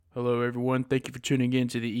Hello, everyone. Thank you for tuning in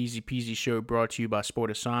to the EZPZ Show brought to you by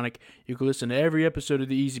Sportasonic. You can listen to every episode of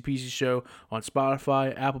the EZPZ Show on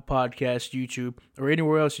Spotify, Apple Podcasts, YouTube, or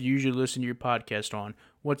anywhere else you usually listen to your podcast on.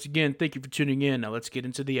 Once again, thank you for tuning in. Now let's get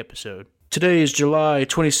into the episode. Today is July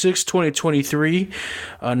 26, 2023,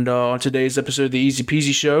 and on today's episode of the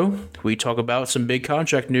EZPZ Show, we talk about some big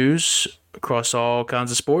contract news across all kinds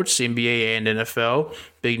of sports, NBA and NFL.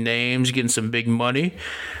 Big names getting some big money.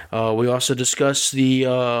 We also discuss the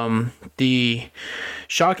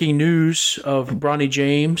shocking news of Bronny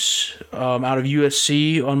James out of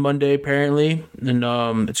USC on Monday, apparently.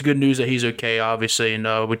 And it's good news that he's okay, obviously,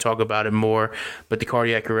 and we talk about it more. But the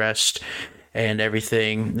cardiac arrest and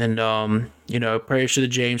everything. And, prayers to the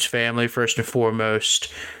James family, first and foremost.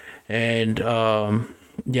 And,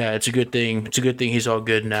 yeah, it's a good thing. It's a good thing he's all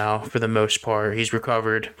good now for the most part. He's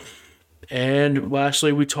recovered. And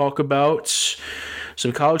lastly, we talk about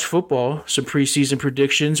some college football, some preseason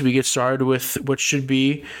predictions. We get started with what should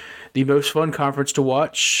be the most fun conference to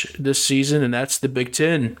watch this season, and that's the Big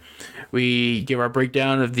Ten. We give our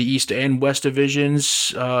breakdown of the East and West divisions,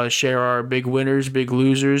 share our big winners, big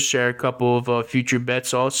losers, share a couple of future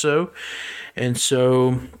bets also. And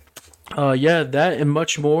so, that and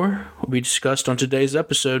much more will be discussed on today's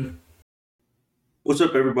episode. What's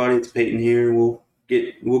up, everybody? It's Peyton here. We'll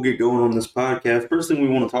get going on this podcast. First thing we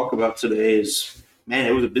want to talk about today is, man,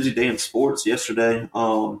 it was a busy day in sports yesterday.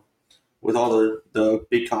 With all the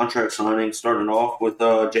big contract signings, starting off with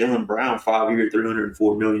Jaylen Brown, 5-year,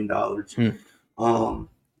 $304 million. A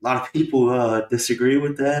lot of people disagree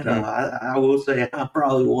with that. I will say I'm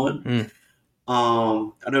probably one.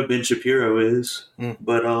 I know Ben Shapiro is,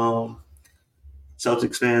 but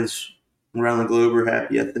Celtics fans around the globe are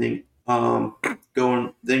happy, I think.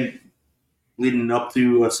 Leading up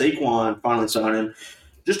to Saquon finally signing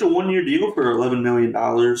just a 1-year deal for $11 million,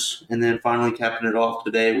 and then finally capping it off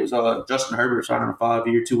today was Justin Herbert signing a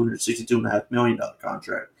 5-year, $262.5 million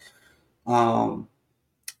contract.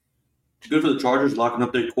 Good for the Chargers, locking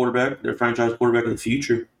up their quarterback, their franchise quarterback of the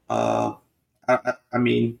future. I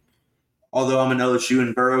mean, although I'm an LSU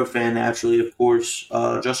and Burrow fan, naturally, of course,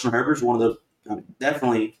 Justin Herbert's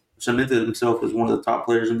definitely cemented himself as one of the top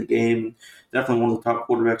players in the game, definitely one of the top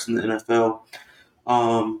quarterbacks in the NFL.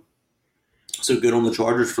 So good on the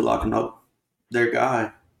Chargers for locking up their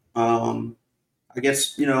guy. I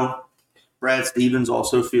guess, Brad Stevens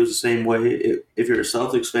also feels the same way. If you're a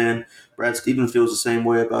Celtics fan, Brad Stevens feels the same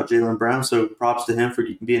way about Jaylen Brown. So props to him for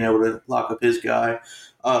being able to lock up his guy.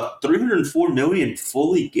 $304 million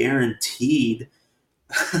fully guaranteed.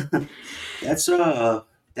 That's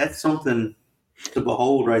something to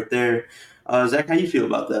behold right there. Zach, how you feel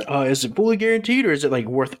about that? Is it fully guaranteed, or is it like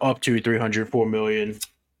worth up to $304 million?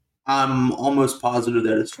 I'm almost positive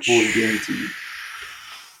that it's fully guaranteed.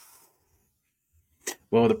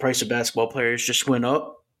 Well, the price of basketball players just went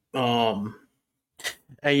up. And,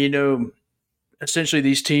 essentially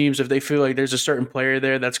these teams, if they feel like there's a certain player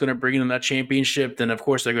there that's going to bring them that championship, then of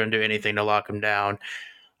course they're going to do anything to lock them down.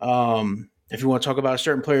 If you want to talk about a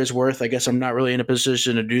certain player's worth, I guess I'm not really in a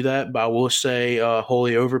position to do that, but I will say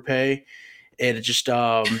wholly overpay. And it just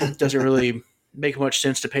doesn't really make much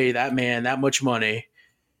sense to pay that man that much money.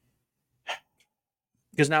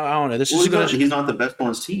 Because now, I don't know. He's not the best on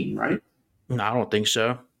his team, right? No, I don't think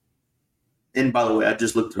so. And by the way, I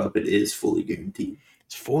just looked it up. It is fully guaranteed.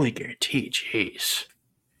 It's fully guaranteed. Jeez.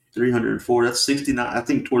 304. That's 69. I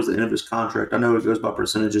think towards the end of his contract. I know it goes by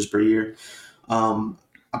percentages per year. I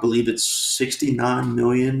believe it's $69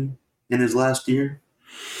 million in his last year.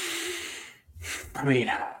 I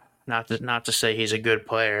mean, not to say he's a good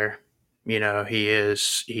player. He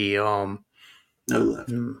is. No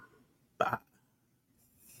left.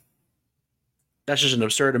 That's just an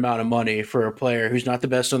absurd amount of money for a player who's not the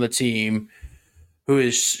best on the team, who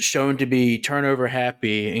is shown to be turnover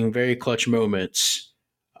happy in very clutch moments.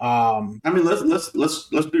 I mean, let's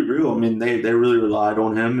be real. I mean, they really relied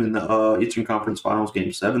on him in the Eastern Conference Finals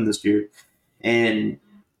Game 7 this year, and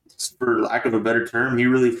for lack of a better term, he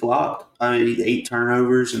really flopped. I mean, 8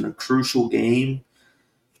 turnovers in a crucial game.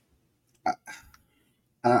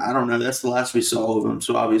 I don't know. That's the last we saw of him.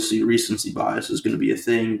 So obviously, recency bias is going to be a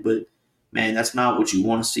thing, but. Man, that's not what you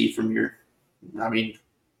want to see from your. I mean,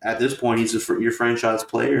 at this point, he's your franchise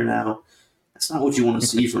player now. That's not what you want to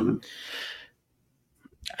see from him.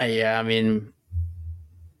 Yeah, I mean,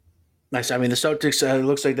 the Celtics. It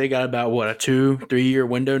looks like they got about a 2-3 year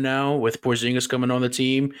window now with Porzingis coming on the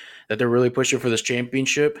team that they're really pushing for this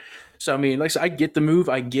championship. So I mean, like I said, I get the move.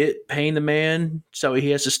 I get paying the man so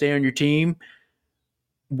he has to stay on your team.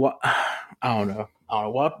 What? I don't know.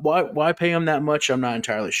 Why pay him that much? I'm not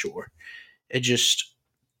entirely sure. It just,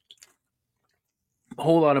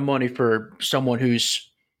 whole lot of money for someone who's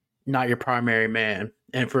not your primary man,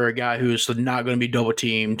 and for a guy who's not going to be double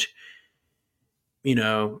teamed,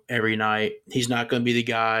 every night. He's not going to be the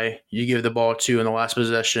guy you give the ball to in the last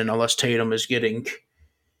possession unless Tatum is getting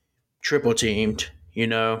triple teamed. I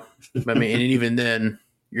mean, and even then,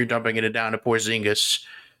 you're dumping it down to Porzingis.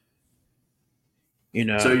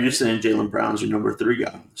 So you're saying Jaylen Brown's your number 3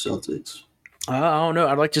 guy on the Celtics? I don't know.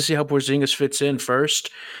 I'd like to see how Porzingis fits in first.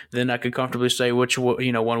 Then I could comfortably say one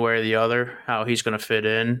way or the other, how he's going to fit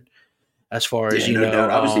in as far as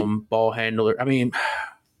ball handler. I mean,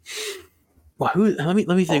 well, let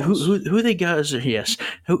me think. Who they guys? Yes,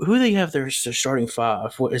 who they have their starting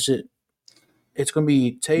 5? What is it? It's going to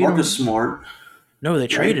be Tatum. Marcus Smart. No, they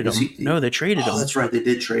traded him. They traded him. That's right. They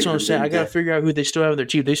did trade him. That's what I'm saying. I got to figure out who they still have on their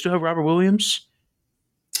team. They still have Robert Williams?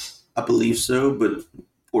 I believe so, but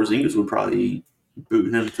Porzingis would probably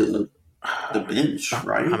boot him to the bench,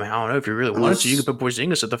 right? I mean, I don't know if you really wanted to. You could put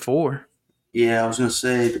Porzingis at the 4. Yeah, I was going to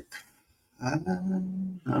say, I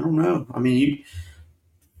don't know. I mean,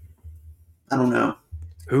 I don't know.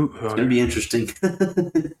 It's going to be interesting.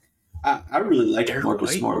 I really liked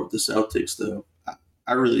Marcus Smart with the Celtics, though.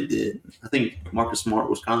 I really did. I think Marcus Smart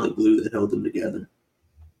was kind of the glue that held them together.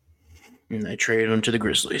 And they traded him to the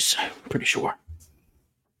Grizzlies, pretty sure.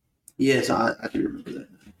 Yes, I do remember that.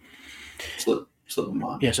 Slip of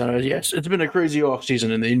mind. Yes, yes. It's been a crazy offseason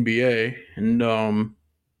in the NBA, and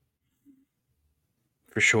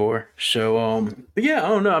for sure. So, but yeah, I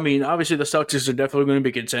don't know. I mean, obviously the Celtics are definitely going to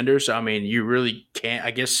be contenders. I mean, you really can't. I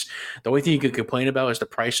guess the only thing you could complain about is the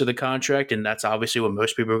price of the contract, and that's obviously what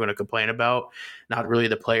most people are going to complain about, not really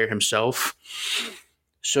the player himself.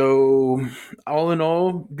 So, all in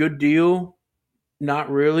all, good deal. Not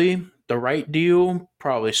really. The right deal,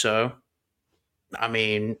 probably so. I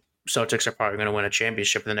mean, Celtics are probably going to win a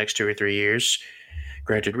championship in the next 2 or 3 years.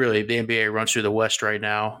 Granted, really, the NBA runs through the West right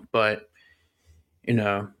now, but I mean,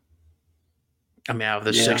 out of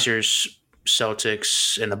the Sixers,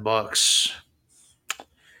 Celtics, and the Bucks,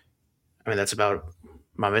 I mean, that's about.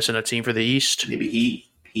 Am I missing a team for the East? Maybe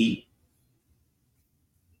Heat.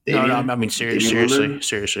 No, I mean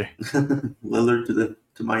seriously. Lillard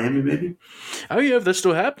to Miami, maybe. Oh yeah, if that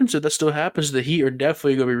still happens, the Heat are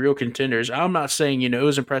definitely going to be real contenders. I'm not saying it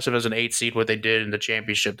was impressive as an 8 seed what they did in the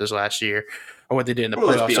championship this last year, or what they did in the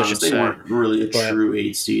playoffs. Let's be honest, they weren't really a true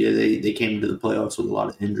 8 seed. They came into the playoffs with a lot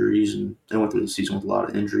of injuries, and they went through the season with a lot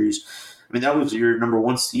of injuries. I mean, that was your number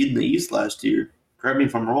 1 seed in the East last year. Correct me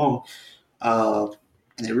if I'm wrong. And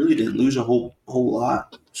they really didn't lose a whole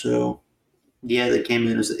lot. So. Yeah, they came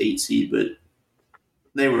in as an 8 seed, but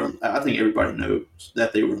they were. I think everybody knows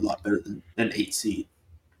that they were a lot better than an 8 seed.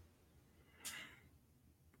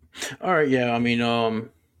 All right, yeah. I mean, I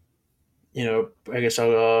guess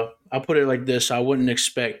I'll put it like this: I wouldn't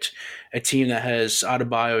expect a team that has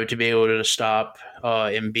Adebayo to be able to stop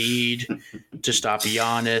Embiid, to stop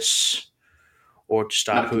Giannis, or to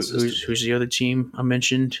stop who's the other team I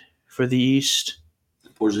mentioned for the East?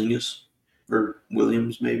 Porzingis or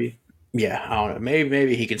Williams, maybe. Yeah, I don't know.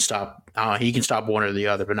 Maybe he can stop. He can stop one or the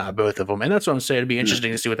other, but not both of them. And that's what I'm saying. It'd be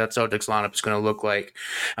interesting to see what that Celtics lineup is going to look like.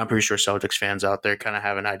 I'm pretty sure Celtics fans out there kind of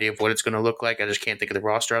have an idea of what it's going to look like. I just can't think of the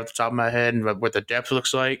roster off the top of my head and what the depth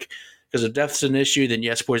looks like. Because if depth's an issue, then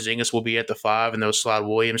yes, Porzingis will be at the 5, and they'll slide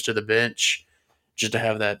Williams to the bench just to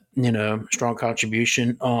have that strong contribution.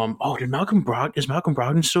 Is Malcolm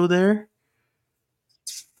Brogdon still there?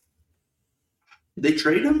 Did they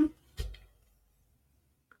trade him?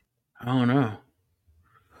 I don't know.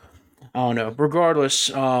 Regardless,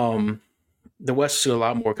 the West is a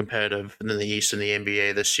lot more competitive than the East in the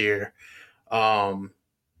NBA this year. But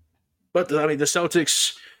the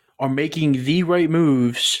Celtics are making the right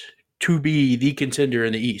moves to be the contender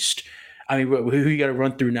in the East. I mean, who you got to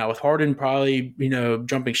run through now with Harden probably,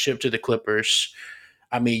 jumping ship to the Clippers.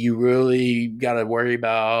 I mean, you really got to worry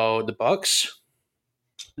about the Bucks.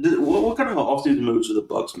 What kind of offseason moves do the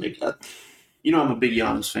Bucks make? I'm a big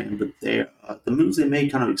Giannis fan, but the moves they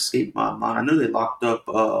made kind of escaped my mind. I know they locked up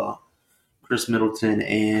Chris Middleton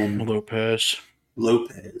and Lopez, but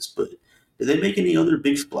did they make any other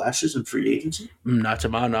big splashes in free agency? Not to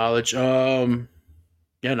my knowledge.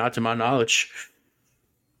 Not to my knowledge.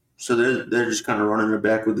 So they're just kind of running it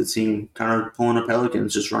back with the team, kind of pulling a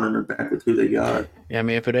Pelicans, just running it back with who they got. Yeah, I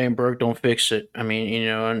mean, if it ain't broke, don't fix it. I mean,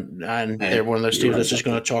 and they're one of those teams that's just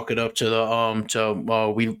going to chalk it up to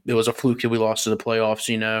the it was a fluke that we lost to the playoffs.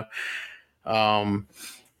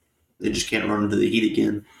 They just can't run into the Heat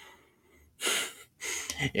again.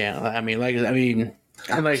 Yeah, and like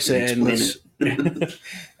I said,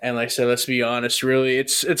 let's be honest. Really,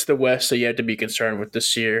 it's the West that you have to be concerned with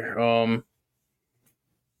this year.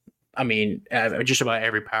 I mean, just about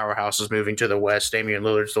every powerhouse is moving to the West. Damian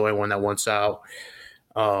Lillard's the only one that wants out.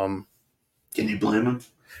 Um, Can you blame him?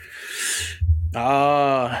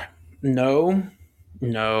 uh no,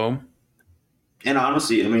 no. And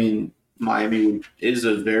honestly, I mean, Miami is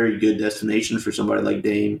a very good destination for somebody like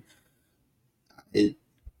Dame. It,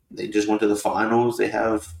 they just went to the finals. They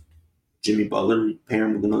have Jimmy Butler, pair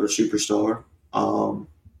him with another superstar.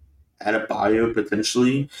 Adebayo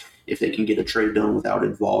potentially, if they can get a trade done without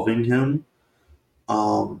involving him.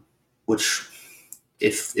 Which,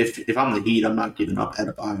 if I'm the Heat, I'm not giving up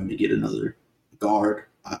Adebayo to get another guard.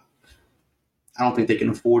 I don't think they can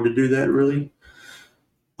afford to do that really.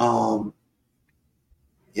 Um,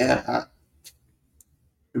 yeah,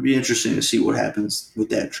 it'd be interesting to see what happens with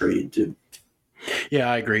that trade too. Yeah,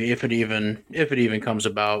 I agree. If it even comes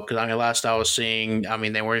about, because I mean, last I was seeing, I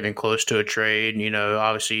mean, they weren't even close to a trade.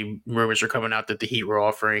 Obviously, rumors are coming out that the Heat were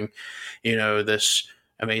offering, this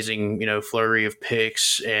amazing, flurry of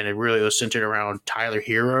picks, and it really was centered around Tyler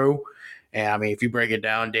Hero. And I mean, if you break it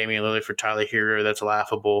down, Damian Lillard for Tyler Hero, that's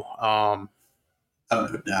laughable. Oh,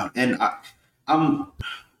 no doubt. And I'm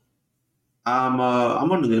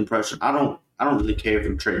I'm under the impression I don't really care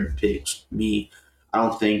for trading picks. Me, I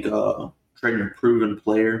don't think trading a proven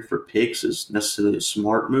player for picks is necessarily a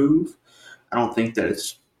smart move. I don't think that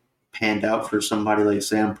it's panned out for somebody like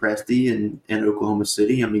Sam Presti in Oklahoma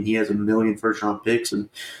City. I mean, he has a million first round picks, and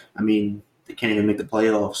I mean they can't even make the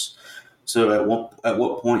playoffs. So at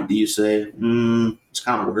what point do you say it's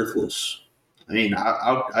kind of worthless? I mean,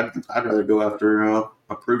 I'd rather go after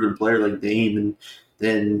a proven player like Dame and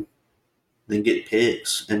then get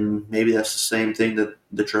picks, and maybe that's the same thing that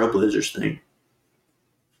the Trailblazers think.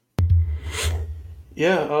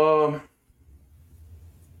 Yeah,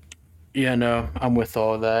 yeah, no, I'm with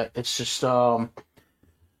all that. It's just,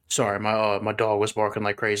 sorry, my dog was barking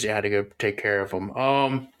like crazy. I had to go take care of him.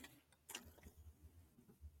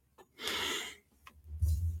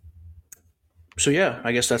 So yeah,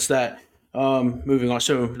 I guess that's that. Moving on,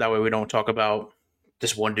 so that way we don't talk about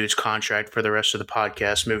this one dude's contract for the rest of the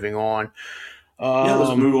podcast. Moving on. Yeah, let's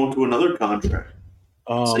Um, move on to another contract.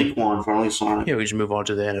 um, Saquon finally signed. yeah, we just move on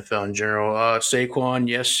to the NFL in general. Saquon,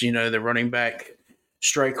 yes, the running back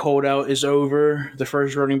strike holdout is over. The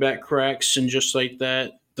first running back cracks, and just like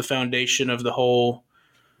that, the foundation of the whole,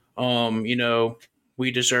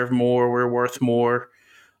 we deserve more, we're worth more.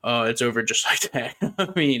 It's over just like that. I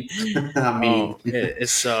mean, I mean,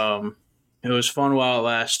 it was fun while it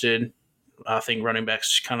lasted. I think running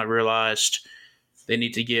backs kind of realized they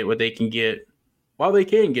need to get what they can get while they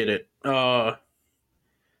can get it.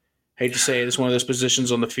 Hate to say it, it's one of those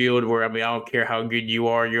positions on the field where I mean I don't care how good you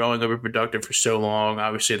are, you're only going to be productive for so long.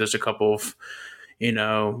 Obviously, there's a couple of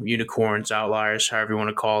unicorns, outliers, however you want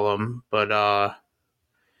to call them, but I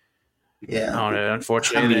yeah, don't know. I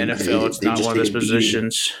Unfortunately, in mean, the NFL, it's they not one just of take those a beating.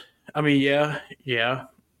 positions. I mean, yeah, yeah,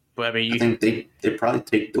 but I mean, I think they probably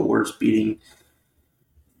take the worst beating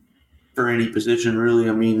for any position, really.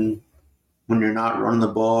 I mean, when you're not running the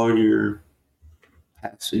ball, you're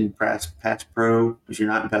passing pass pro. If you're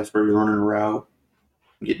not in pass pro, you're running a route,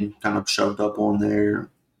 getting kind of shoved up on there.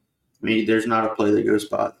 I mean, there's not a play that goes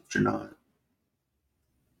by that you're not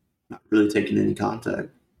really taking any contact.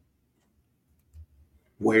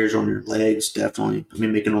 Wears on your legs, definitely. I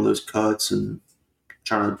mean, making all those cuts and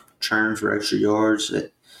trying to churn for extra yards.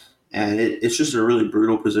 It's just a really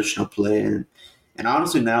brutal position to play in. And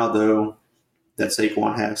honestly, now though that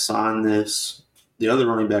Saquon has signed this, the other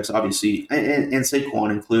running backs obviously, and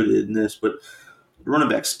Saquon included in this, but the running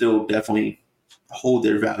backs still definitely hold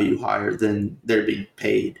their value higher than they're being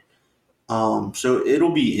paid. So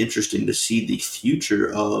it'll be interesting to see the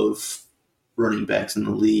future of running backs in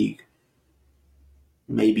the league.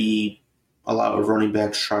 Maybe a lot of running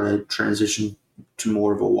backs try to transition to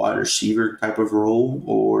more of a wide receiver type of role,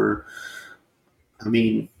 or I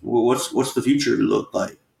mean, what's the future look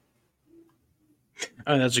like?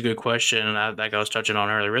 I mean, that's a good question, and like I was touching on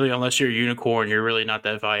earlier. Really, unless you're a unicorn, you're really not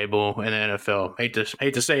that valuable in the NFL. Hate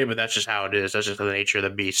to say it, but that's just how it is. That's just the nature of the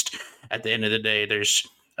beast. At the end of the day, there's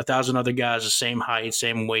a thousand other guys the same height,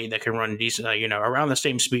 same weight that can run decent, around the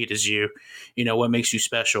same speed as you. What makes you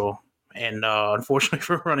special? And unfortunately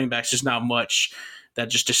for running backs, there's not much that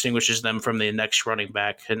just distinguishes them from the next running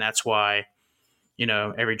back, and that's why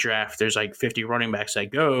every draft there's like 50 running backs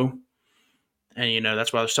that go, and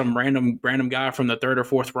that's why some random guy from the third or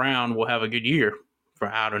fourth round will have a good year for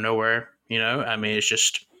out of nowhere. I mean, it's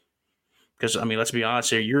just because I mean, let's be honest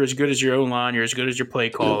here. You're as good as your own line. You're as good as your play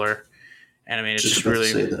Yep, caller. And I mean, it's just just about to really,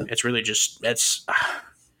 say that. it's really just it's.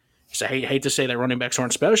 I hate to say that running backs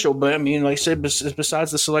aren't special, but I mean, like I said,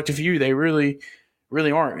 besides the selective few, they really,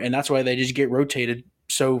 really aren't, and that's why they just get rotated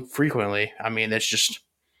so frequently. I mean, it's just,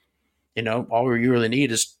 all you really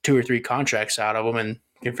need is 2 or 3 contracts out of them and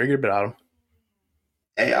you can figure it out.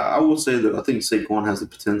 Hey, I will say that I think Saquon has the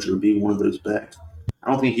potential to be one of those backs.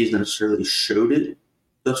 I don't think he's necessarily showed it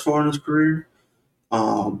thus far in his career.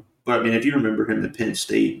 But I mean, if you remember him at Penn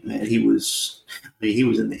State, man, he was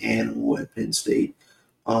an animal at Penn State.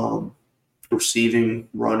 Receiving,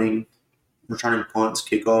 running, returning punts,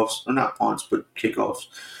 kickoffs, or not punts, but kickoffs.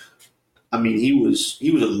 I mean, he was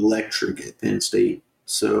electric at Penn State.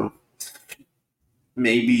 So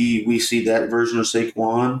maybe we see that version of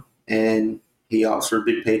Saquon, and he opts for a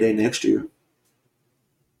big payday next year.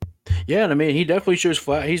 Yeah, and I mean, he definitely shows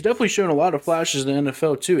he's definitely shown a lot of flashes in the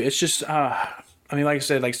NFL too. It's just, I mean, like I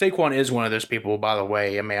said, like Saquon is one of those people. By the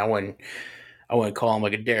way, I mean, I wouldn't call him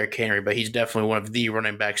like a Derrick Henry, but he's definitely one of the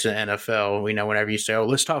running backs in the NFL. Whenever you say, "Oh,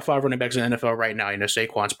 let's top 5 running backs in the NFL right now,"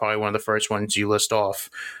 Saquon's probably one of the first ones you list off.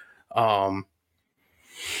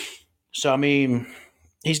 So I mean,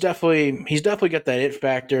 he's definitely got that it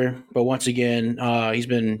factor. But once again, he's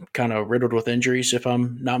been kind of riddled with injuries, if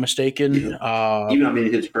I'm not mistaken. Yeah. Even I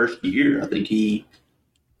mean, his first year, I think he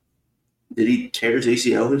tear his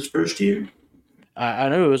ACL his first year. I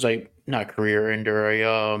know it was like not career ender,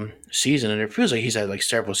 a season, and it feels like he's had like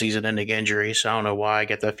several season-ending injuries. So I don't know why I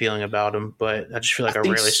get that feeling about him, but I just feel like I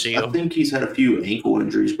rarely see him. I think he's had a few ankle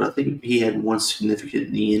injuries, but I think he had one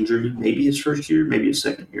significant knee injury, maybe his first year, maybe his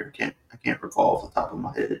second year. I can't recall off the top of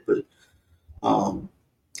my head, but I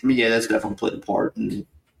mean, yeah, that's definitely played a part in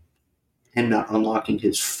him not unlocking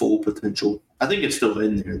his full potential. I think it's still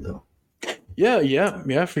in there though.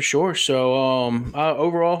 Yeah, for sure. So,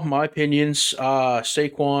 overall, my opinions,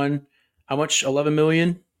 Saquon, how much? 11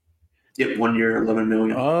 million. Yep, 1 year, 11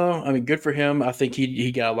 million. I mean, good for him. I think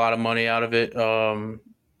he got a lot of money out of it.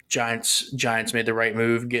 Giants made the right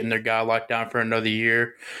move, getting their guy locked down for another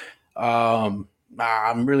year. I'm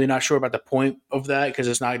really not sure about the point of that because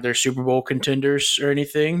it's not like they're Super Bowl contenders or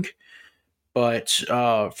anything. But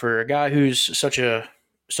for a guy who's such a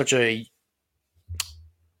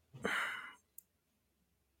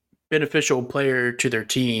beneficial player to their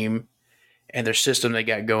team and their system they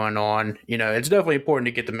got going on, it's definitely important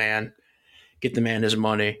to get the man his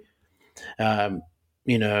money.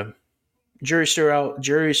 You know, jury's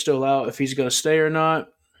still out if he's going to stay or not.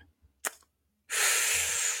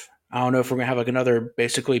 I don't know if we're going to have like another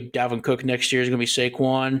basically Dalvin Cook next year is going to be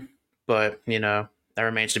Saquon, but that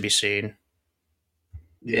remains to be seen.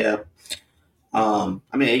 Yeah. I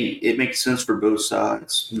mean, it makes sense for both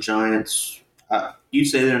sides. Giants, you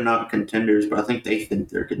say they're not contenders, but I think they think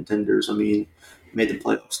they're contenders. I mean, made the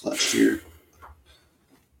playoffs last year.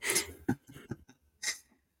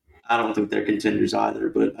 I don't think they're contenders either,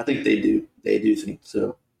 but I think they do. They do think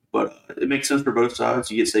so. But it makes sense for both sides.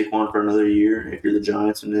 You get Saquon for another year if you're the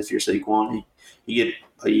Giants, and if you're Saquon, you get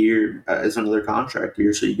a year as another contract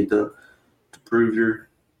year, so you get to prove your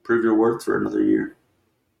worth for another year.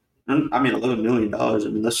 I mean, $11 million. I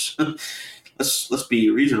mean, let's be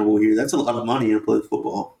reasonable here. That's a lot of money to play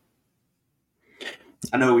football.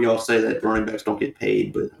 I know we all say that running backs don't get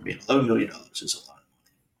paid, but I mean, $11 million is a lot of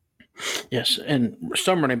money. Yes, and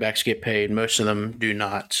some running backs get paid. Most of them do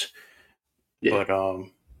not. Yeah.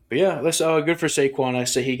 But yeah, that's good for Saquon. I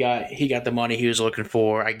say he got the money he was looking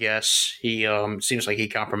for. I guess he seems like he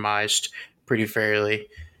compromised pretty fairly,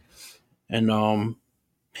 and 1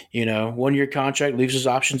 year contract leaves his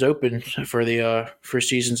options open for the for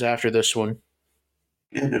seasons after this one.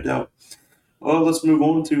 Yeah, no doubt. Well, let's move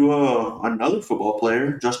on to another football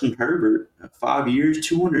player, Justin Herbert. 5 years,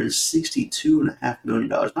 $262.5 million.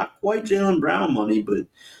 Not quite Jaylen Brown money, but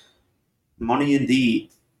money indeed.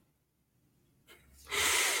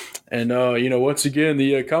 And, once again,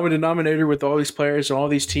 the common denominator with all these players and all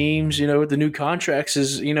these teams, with the new contracts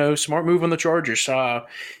is, smart move on the Chargers.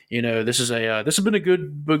 This has been a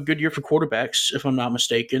good year for quarterbacks, if I'm not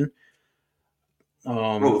mistaken.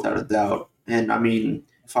 Without a doubt. And, I mean,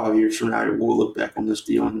 5 years from now, we'll look back on this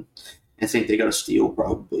deal and think they got a steal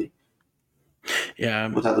probably. Yeah.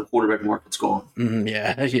 With how the quarterback market's gone.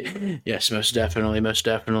 Yeah. Yes, most definitely.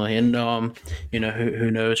 And,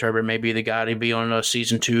 who knows? Herbert may be the guy to be on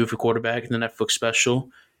season 2 for quarterback in the Netflix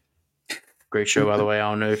special. Great show, by the way. I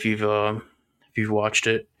don't know if you've watched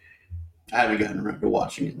it. I haven't gotten around to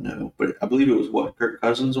watching it, no. But I believe it was, Kirk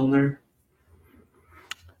Cousins on there?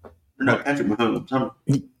 Or no, Patrick Mahomes.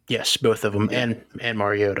 Yes, both of them. Yeah. And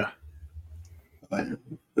Mariota.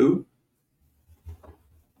 Who?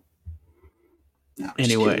 No,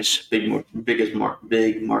 anyways, big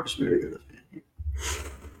Marcus Mariota fan here.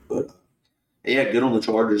 But yeah, good on the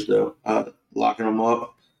Chargers though. Locking them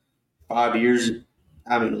up 5 years.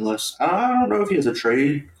 I mean, unless I don't know if he has no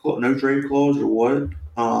trade clause or what.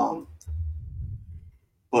 Um,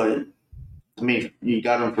 but I mean, you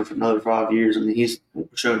got him for another 5 years. I mean, he's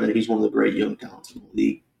shown that he's one of the great young talents in the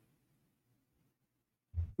league.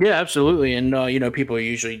 Yeah, absolutely. And people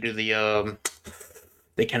usually do they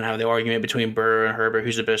kind of have the argument between Burrow and Herbert,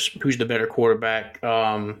 who's the better quarterback.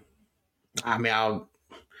 I mean, I'll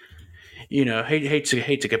hate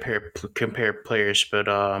to compare players, but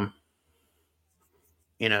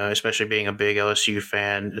especially being a big LSU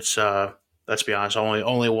fan, it's let's be honest,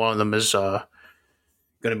 only one of them is going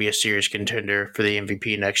to be a serious contender for the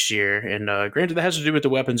MVP next year. And granted, that has to do with the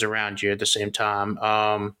weapons around you. At the same time,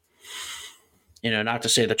 not to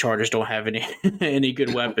say the Chargers don't have any any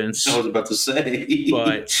good I weapons, was about to say.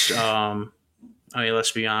 but I mean,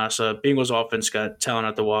 let's be honest. Bengals offense got talent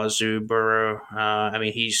at the wazoo. Burrow, I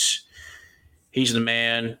mean, he's the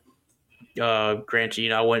man.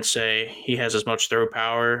 Granted, I wouldn't say he has as much throw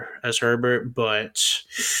power as Herbert, but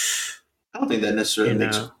I don't think that necessarily you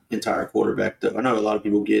makes know, entire quarterback, though. I know a lot of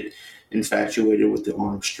people get infatuated with the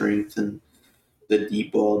arm strength and the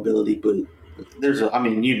deep ball ability, but I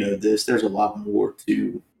mean, there's a lot more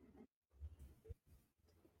to.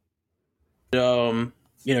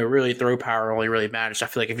 really throw power only really matters. I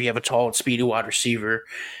feel like if you have a tall and speedy wide receiver,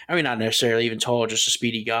 I mean, not necessarily even tall, just a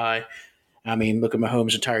speedy guy. I mean, look at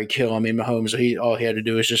Mahomes and Tyreek Hill. I mean, Mahomes, all he had to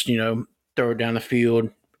do is just throw it down the field,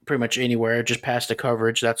 pretty much anywhere, just past the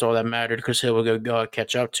coverage. That's all that mattered because Hill would go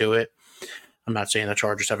catch up to it. I'm not saying the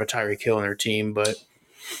Chargers have a Tyreek Hill in their team, but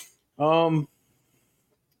um,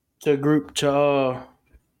 to go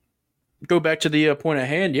back to the point at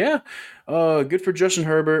hand, yeah, good for Justin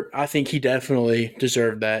Herbert. I think he definitely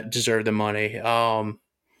deserved the money.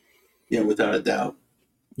 Yeah, without a doubt.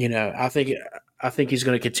 I think he's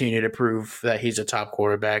going to continue to prove that he's a top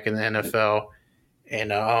quarterback in the NFL,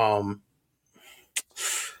 and I'm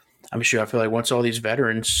sure. I feel like once all these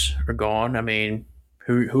veterans are gone, I mean,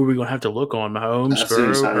 who are we going to have to look on? Mahomes, That's the Burrow,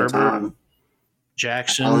 exciting Herbert, time.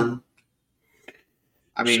 Jackson. Allen.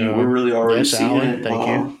 I mean, we're So really already yes, seeing Allen. it. Thank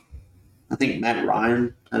you. I think Matt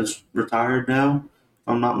Ryan has retired now, if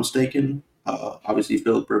I'm not mistaken. Obviously,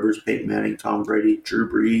 Philip Rivers, Peyton Manning, Tom Brady, Drew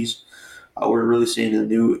Brees. We're really seeing a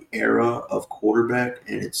new era of quarterback,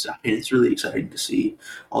 and it's really exciting to see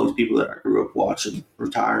all these people that I grew up watching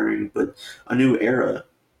retiring, but a new era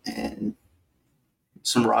and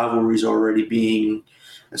some rivalries already being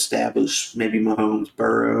established. Maybe Mahomes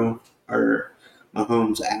Burrow or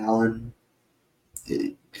Mahomes Allen.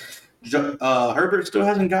 Herbert still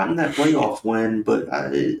hasn't gotten that playoff win, but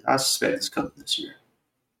I suspect it's coming this year.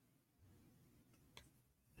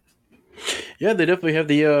 Yeah, they definitely have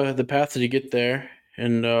the path to get there,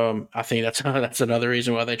 and I think that's that's another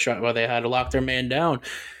reason why they had to lock their man down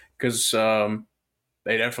because they're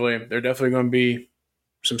definitely going to be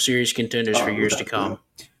some serious contenders for years to Without come.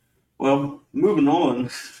 doubt. Well, moving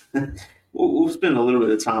on, we'll spend a little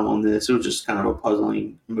bit of time on this. It was just kind of a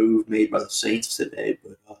puzzling move made by the Saints today,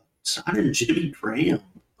 but signing Jimmy Graham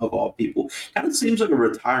of all people kind of seems like a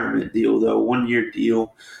retirement deal, though, 1 year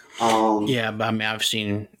deal. Yeah, but I mean, I've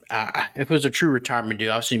seen if it was a true retirement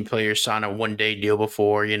deal, I've seen players sign a 1 day deal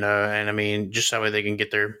before, and I mean, just that way they can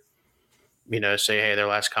get their, say, hey, their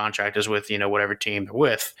last contract is with whatever team they're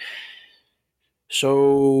with.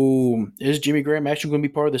 So, is Jimmy Graham actually going to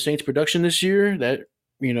be part of the Saints production this year? That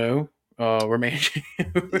remains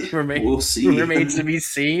We'll see. remains to be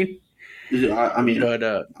seen. I mean, But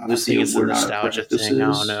I obviously think it's a we're not at nostalgia thing. I don't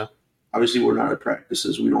practices. know. Obviously, we're not at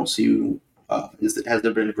practices. We don't see. Has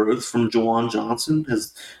there been growth from Jawan Johnson?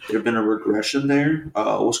 Has there been a regression there?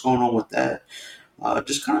 What's going on with that?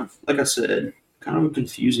 Just kind of like I said, kind of a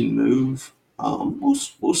confusing move. We'll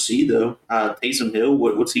see though. Taysom Hill,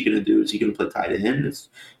 what's he going to do? Is he going to play tight end? Is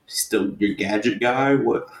he still your gadget guy?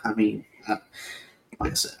 What I mean,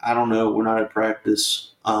 like I said, I don't know. We're not at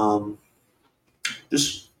practice.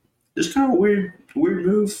 Just just kind of a weird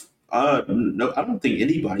move. No, I don't think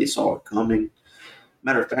anybody saw it coming.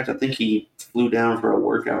 Matter of fact, I think he flew down for a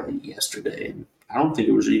workout yesterday, and I don't think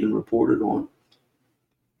it was even reported on.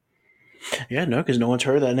 Yeah, no, because no one's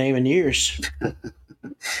heard that name in years.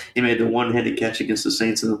 He made the one-handed catch against the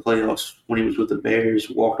Saints in the playoffs when he was with the Bears.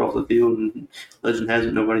 Walked off the field, and legend has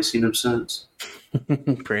it nobody's seen him since.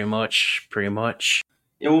 Pretty much, pretty much.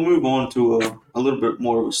 Yeah, we'll move on to a little bit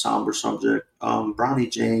more of a somber subject.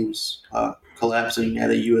 Bronny James collapsing at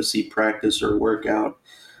a USC practice or workout,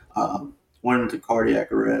 went into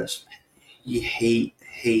cardiac arrest. You hate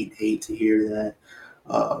to hear that.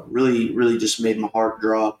 Really, really just made my heart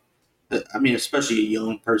drop. I mean, especially a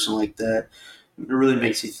young person like that. It really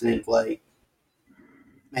makes you think, like,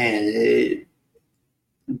 man,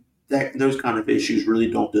 that those kind of issues really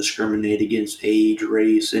don't discriminate against age,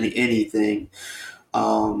 race, anything.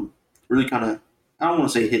 Really kind of, I don't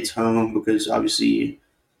want to say hits home because obviously,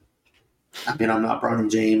 I mean, I'm not Bronny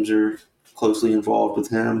James or closely involved with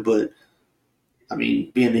him, but I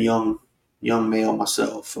mean, being a young male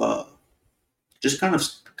myself, just kind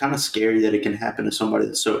of scary that it can happen to somebody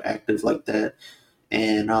that's so active like that.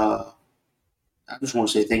 And I just want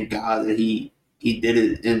to say thank God that he did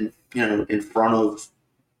it in front of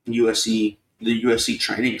USC the USC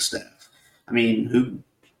training staff. I mean, who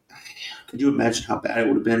could you imagine how bad it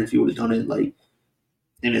would have been if he would have done it like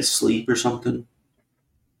in his sleep or something?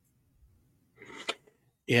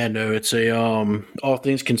 Yeah, no, it's a all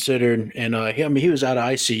things considered, and I mean he was out of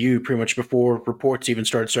ICU pretty much before reports even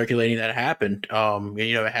started circulating that it happened.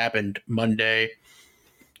 It happened Monday,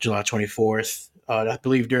 July 24th, I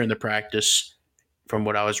believe during the practice, from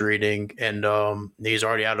what I was reading, and he's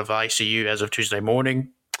already out of ICU as of Tuesday morning.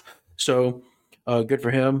 So, good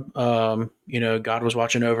for him. God was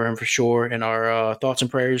watching over him for sure, and our thoughts and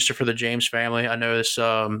prayers for the James family. I know this.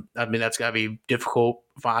 I mean, that's got to be difficult.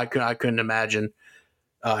 I couldn't imagine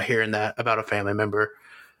hearing that about a family member.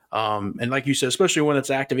 And like you said, especially when it's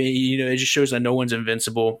active, it just shows that no one's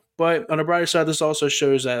invincible. But on the brighter side, this also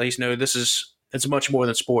shows that at least it's much more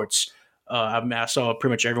than sports. I mean, I saw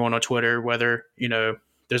pretty much everyone on Twitter, whether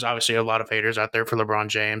there's obviously a lot of haters out there for LeBron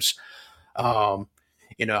James. Um,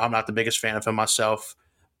 I'm not the biggest fan of him myself,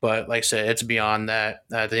 but like I said, it's beyond that.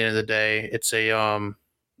 At the end of the day, it's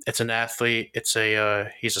an athlete.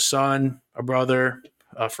 He's a son, a brother,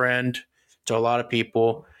 a friend to a lot of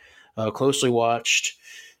people, closely watched.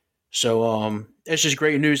 So it's just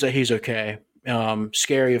great news that he's okay.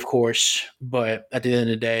 Scary, of course, but at the end of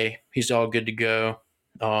the day, he's all good to go.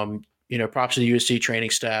 Props to the USC training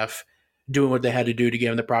staff doing what they had to do to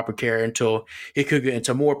give him the proper care until he could get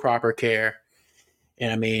into more proper care.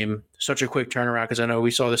 And I mean, such a quick turnaround because I know we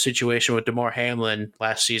saw the situation with DeMar Hamlin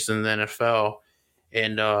last season in the NFL,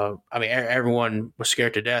 and I mean everyone was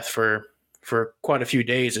scared to death for quite a few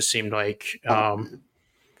days. It seemed like.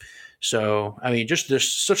 So I mean, just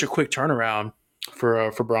there's such a quick turnaround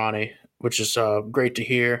for Bronny, which is great to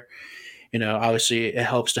hear. Obviously it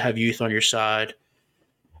helps to have youth on your side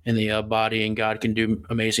in the body, and God can do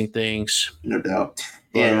amazing things. No doubt.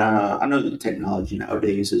 But And I know the technology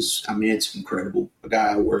nowadays is, I mean, it's incredible. A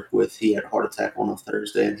guy I worked with, he had a heart attack on a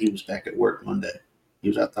Thursday and he was back at work Monday. He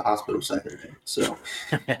was at the hospital Saturday. So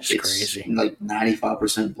that's it's crazy. like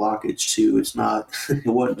 95% blockage, too. It's not, it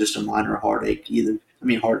wasn't just a minor heartache either. I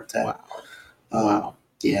mean, heart attack. Wow. Uh, Wow.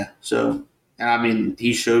 yeah. So, and I mean,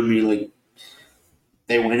 he showed me like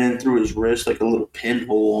they went in through his wrist like a little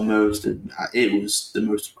pinhole almost, and it was the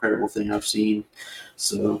most incredible thing I've seen.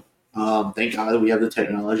 So thank God that we have the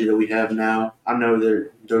technology that we have now. I know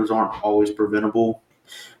that those aren't always preventable.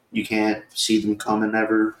 You can't see them coming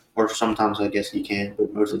ever, or sometimes I guess you can,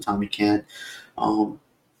 but most of the time you can't. Um,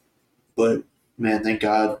 but man, thank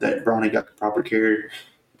God that Bronny got the proper care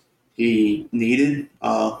he needed.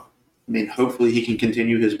 I mean, hopefully he can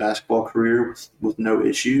continue his basketball career with no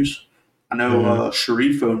issues. I know Mm-hmm.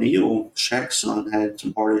 Sharif O'Neal, Shaq's son, had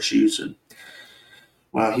some heart issues, and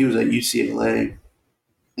wow, he was at UCLA,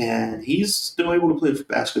 and he's still able to play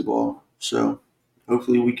basketball. So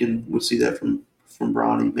hopefully we'll see that from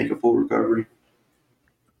Bronny, make a full recovery.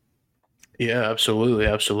 Yeah, absolutely,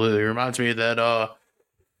 absolutely. It reminds me of that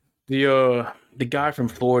the guy from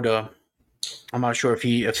Florida. I'm not sure if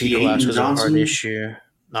he collapsed Keaton because of a heart Johnson, issue.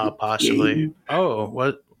 Possibly. Keaton, Oh,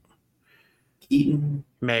 what? Keaton,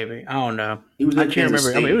 Maybe I don't know. he was I at can't Kansas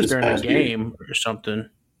remember. I mean, it State was this during a past year. game or something.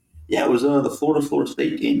 Yeah, it was the Florida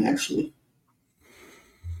State game actually.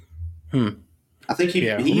 Hmm. I think he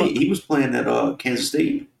Yeah. he, he was playing at Kansas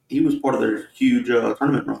State. He was part of their huge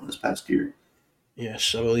tournament run this past year.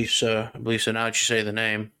 Yes, I believe so. I believe so. Now that you say the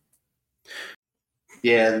name.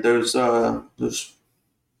 Yeah, those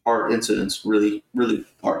heart incidents really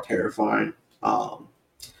are terrifying.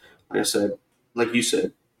 Like I said, like you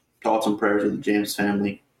said, thoughts and prayers of the James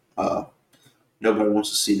family. Uh, Nobody wants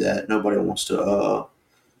to see that. Nobody wants to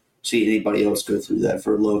see anybody else go through that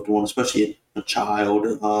for a loved one, especially a child.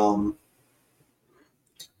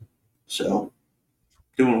 So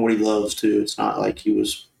doing what he loves too. It's not like he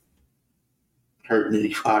was hurting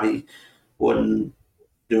anybody, wasn't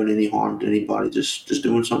doing any harm to anybody. Just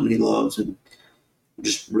doing something he loves, and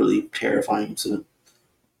just really terrifying incident.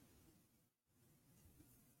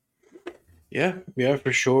 Yeah. Yeah,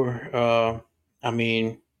 for sure. I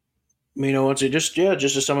mean, once it just to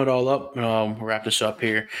sum it all up, wrap this up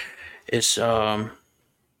here. It's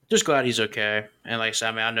just glad he's okay. And like I said,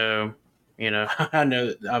 I mean, I know, I know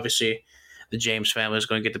that obviously the James family is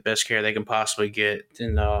going to get the best care they can possibly get,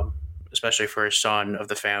 and especially for his son of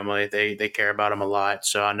the family, they care about him a lot.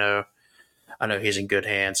 So I know he's in good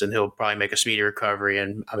hands, and he'll probably make a speedy recovery.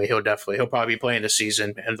 And I mean, he'll probably be playing this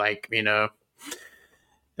season, and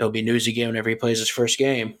it'll be news again whenever he plays his first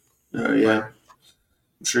game. Yeah.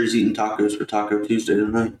 I'm sure he's eating tacos for Taco Tuesday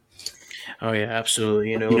tonight. Oh yeah,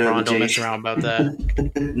 absolutely. LeBron don't mess around about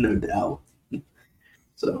that. No doubt.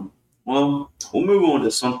 So, well, we'll move on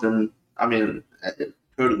to something. I mean,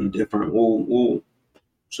 totally different.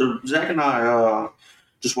 So Zach and I,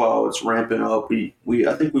 just while it's ramping up, I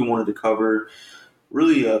think we wanted to cover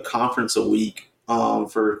really a conference a week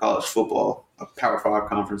for college football, a Power Five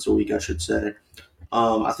conference a week, I should say.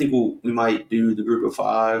 I think we might do the group of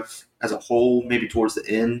five as a whole, maybe towards the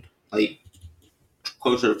end, like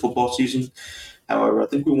closer to football season. However, I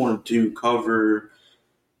think we wanted to cover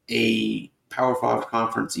a Power Five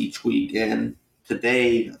conference each week. And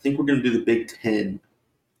today, I think we're going to do the Big Ten,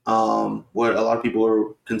 what a lot of people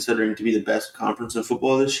are considering to be the best conference in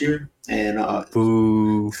football this year. And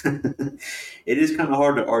Boo. it is kind of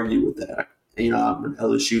hard to argue with that. I'm an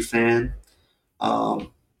LSU fan.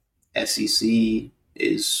 SEC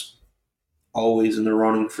is always in the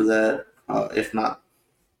running for that, if not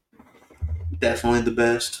definitely the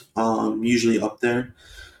best, usually up there.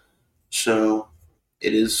 So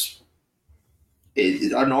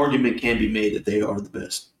an argument can be made that they are the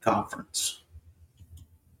best conference.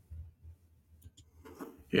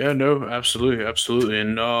 Yeah, no, absolutely.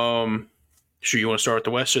 And sure, you want to start with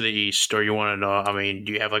the West or the East, or you want to know? I mean,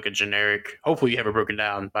 do you have like a generic? Hopefully, you have it broken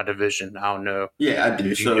down by division. I don't know. Yeah, I do.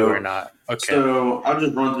 If you do or not. Okay. So I'll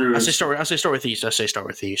just run through. I say start with East. I say start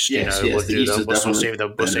with East. Yes, the East is we'll save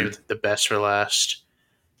definitely the best for last.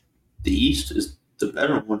 The East is the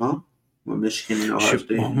better one, huh? With Michigan and Ohio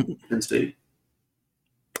State, Penn State.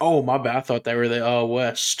 Oh, my bad. I thought they were the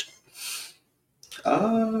West.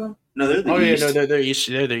 No, they're the East. Yeah, no, they're East.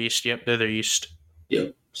 They're the East. Yep, they're the East.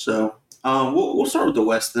 Yep. So, we'll start with the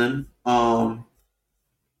West then. So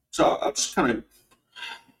I'm just kind of,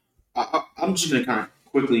 I'm just going to kind of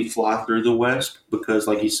quickly fly through the West because,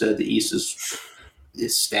 like you said, the East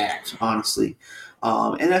is stacked, honestly.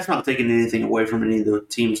 And that's not taking anything away from any of the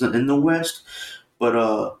teams in the West,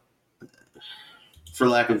 but for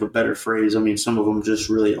lack of a better phrase, I mean, some of them just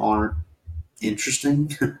really aren't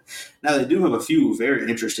interesting. Now, they do have a few very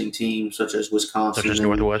interesting teams, such as Wisconsin. Such as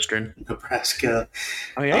Northwestern. Nebraska.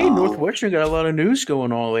 I mean, Northwestern got a lot of news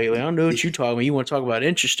going on lately. I don't know what you talking about. You want to talk about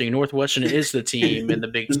interesting. Northwestern is the team in the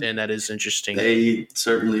Big Ten that is interesting. They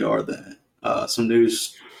certainly are that. Some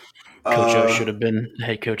news. Coach O should have been the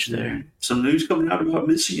head coach there. Some news coming out about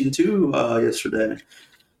Michigan, too, yesterday.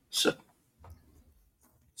 So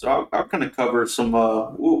I'll kind of cover some.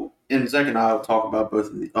 And Zach and I will talk about both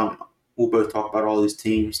of the. We'll both talk about all these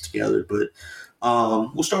teams together, but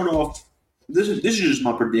we'll start off. This is just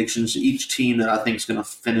my predictions. Each team that I think is going to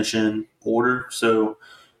finish in order. So,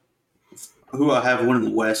 who I have winning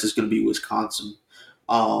the West is going to be Wisconsin.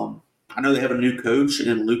 I know they have a new coach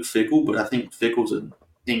in Luke Fickell, but I think Fickell's an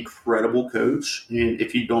incredible coach. And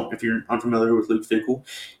if you're unfamiliar with Luke Fickell,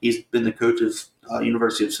 he's been the coach of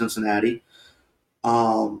University of Cincinnati.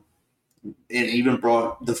 And even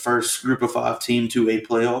brought the first Group of Five team to a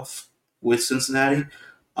playoff with Cincinnati.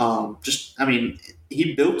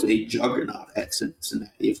 He built a juggernaut at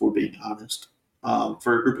Cincinnati, if we're being honest.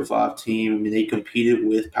 For a Group of Five team, I mean, they competed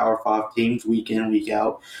with Power Five teams week in, week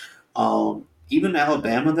out. Even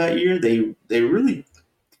Alabama that year, they really,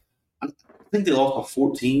 I think they lost by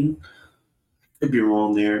 14. Could be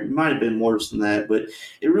wrong there. It might have been worse than that, but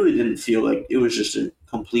it really didn't feel like it was just a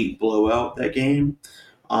complete blowout that game.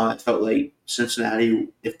 It felt like Cincinnati,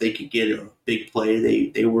 if they could get a big play,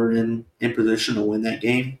 they were in position to win that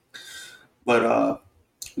game. But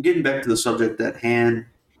getting back to the subject at hand,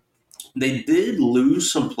 they did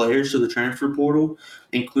lose some players to the transfer portal,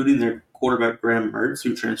 including their quarterback, Graham Mertz,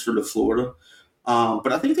 who transferred to Florida.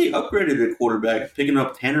 But I think they upgraded their quarterback, picking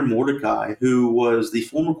up Tanner Mordecai, who was the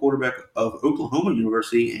former quarterback of Oklahoma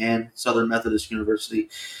University and Southern Methodist University.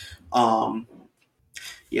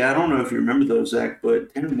 Yeah, I don't know if you remember those, Zach,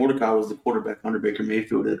 but Tanner Mordecai was the quarterback under Baker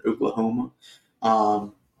Mayfield at Oklahoma.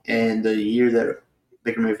 And the year that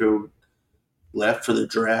Baker Mayfield left for the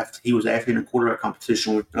draft, he was actually in a quarterback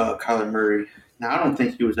competition with Kyler Murray. Now, I don't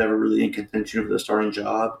think he was ever really in contention for the starting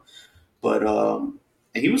job, but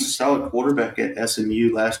he was a solid quarterback at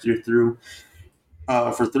SMU last year through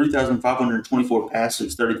for 3,524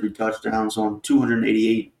 passes, 33 touchdowns on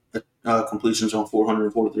 288 completions on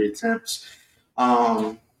 443 attempts.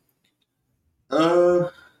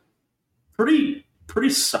 Pretty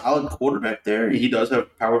solid quarterback there. He does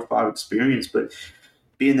have Power 5 experience, but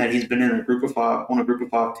being that he's been in a Group of Five, on a Group of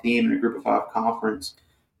Five team in a Group of Five conference,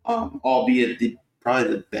 albeit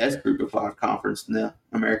probably the best Group of Five conference in the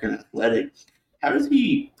American Athletic. How does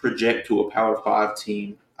he project to a Power Five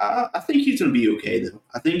team? I think he's going to be okay, though.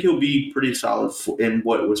 I think he'll be pretty solid in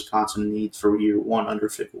what Wisconsin needs for year one under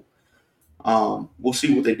Fickle. We'll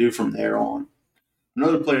see what they do from there on.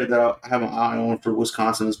 Another player that I have an eye on for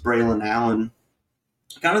Wisconsin is Braylon Allen,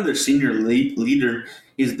 kind of their senior leader.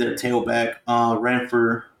 He's their tailback. Ran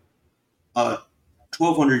for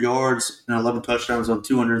 1,200 yards and 11 touchdowns on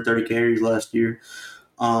 230 carries last year.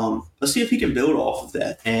 Let's see if he can build off of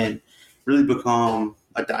that and really become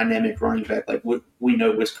a dynamic running back like what we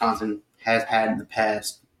know Wisconsin has had in the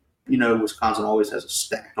past. Wisconsin always has a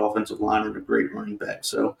stacked offensive line and a great running back.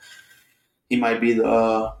 So he might be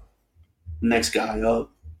the next guy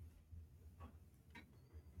up.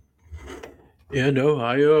 Yeah, no,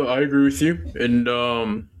 I agree with you, and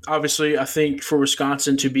obviously, I think for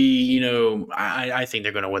Wisconsin to be, I think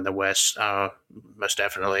they're going to win the West, most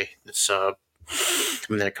definitely. It's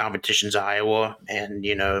their competition's Iowa, and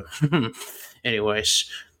anyways,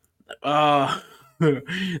 their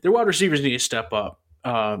wide receivers need to step up.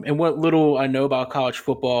 And what little I know about college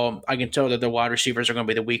football, I can tell that the wide receivers are going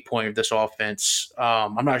to be the weak point of this offense.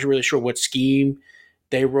 I'm not really sure what scheme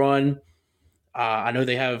they run. I know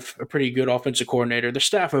they have a pretty good offensive coordinator. The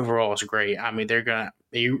staff overall is great. I mean, if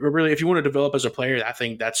you want to develop as a player, I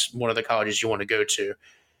think that's one of the colleges you want to go to.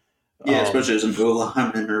 Yeah, especially as a goal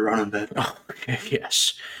lineman or running back.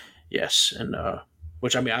 Yes, and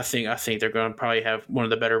which I think they're going to probably have one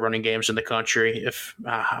of the better running games in the country. If do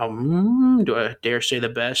I dare say the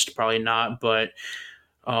best? Probably not, but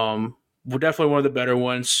we're definitely one of the better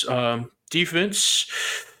ones. Defense.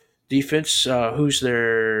 Who's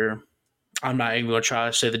their? I'm not even going to try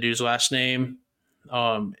to say the dude's last name.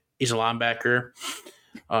 He's a linebacker.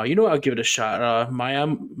 I'll give it a shot.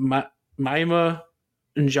 Maima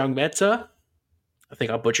Njongmeta. I think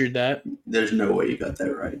I butchered that. There's no way you got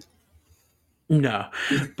that right. No,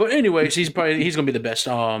 but anyways, he's going to be the best.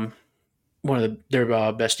 One of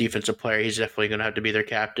their best defensive player. He's definitely going to have to be their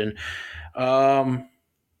captain.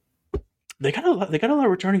 They got a lot of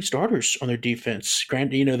returning starters on their defense.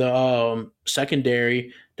 Granted, the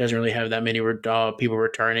secondary doesn't really have that many people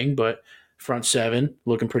returning, but front seven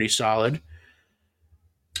looking pretty solid.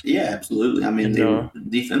 Yeah, absolutely. I mean,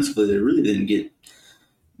 defensively, they really didn't get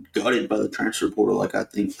gutted by the transfer portal like I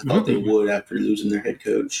thought they would after losing their head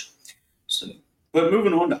coach. So, but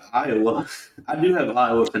moving on to Iowa, I do have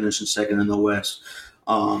Iowa finishing second in the West,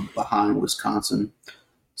 behind Wisconsin.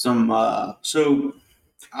 So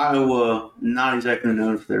Iowa not exactly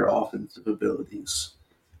known for their offensive abilities.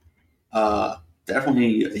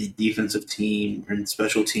 Definitely a defensive team and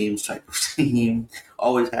special teams type of team.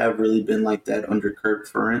 Always have really been like that under Kirk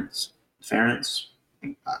Ferentz. I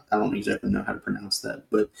don't exactly know how to pronounce that,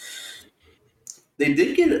 but they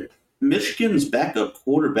did get Michigan's backup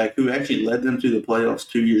quarterback who actually led them to the playoffs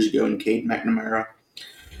 2 years ago in Cade McNamara.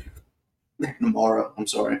 I'm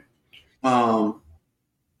sorry. Well,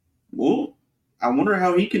 I wonder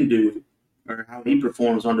how he can do or how he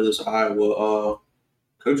performs under this Iowa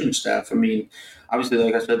coaching staff. I mean, obviously,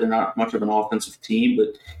 like I said, they're not much of an offensive team,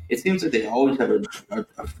 but it seems like they always have a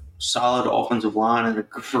solid offensive line and a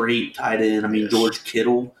great tight end. I mean, yes. George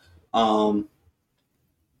Kittle,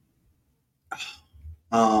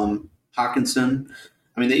 Hawkinson.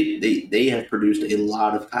 I mean, they have produced a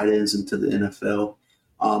lot of tight ends into the NFL.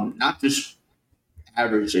 Not just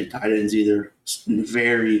average tight ends either.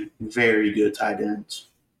 Very, very good tight ends.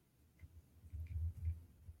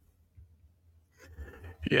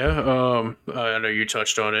 Yeah, I know you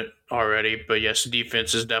touched on it already, but yes,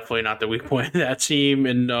 defense is definitely not the weak point of that team,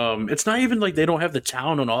 and it's not even like they don't have the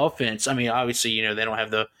talent on offense. I mean, obviously, they don't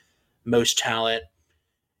have the most talent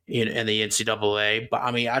in the NCAA, but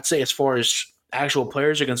I mean, I'd say as far as actual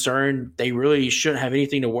players are concerned, they really shouldn't have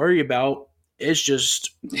anything to worry about. It's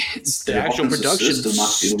just the actual production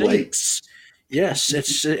stinks. Yes,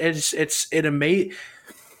 it amazing.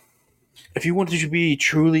 If you wanted to be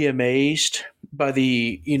truly amazed by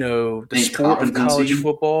the sport of college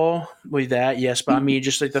football with that, yes, but I mean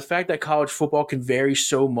just like the fact that college football can vary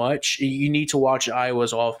so much, you need to watch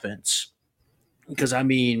Iowa's offense because I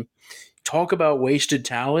mean, talk about wasted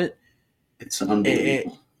talent. It's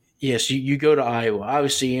unbelievable. Yes, you go to Iowa.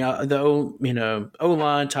 Obviously, the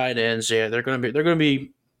O-line, tight ends, yeah, they're going to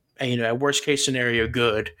be at worst case scenario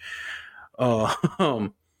good. And I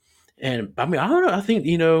mean, I don't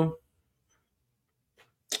know.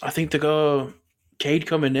 I think the Cade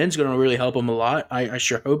coming in is going to really help him a lot. I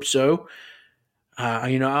sure hope so.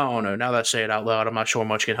 I don't know. Now that I say it out loud, I'm not sure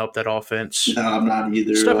much can help that offense. No, I'm not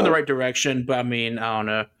either. Step in the right direction, but I mean, I don't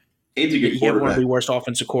know. Cade's a good quarterback. One of the worst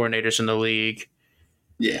offensive coordinators in the league.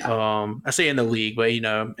 Yeah. I say in the league, but in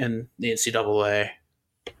the NCAA,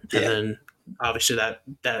 and Yeah. then obviously that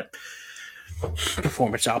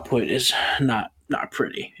performance output is not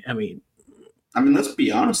pretty. I mean, let's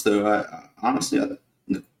be honest though.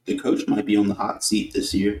 The coach might be on the hot seat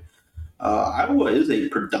this year. Iowa is a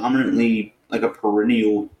predominantly like a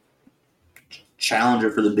perennial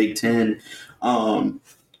challenger for the Big Ten. Um,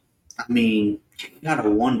 I mean, you gotta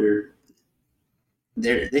wonder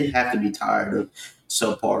they have to be tired of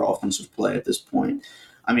subpar offensive play at this point.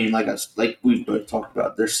 I mean, like we've both talked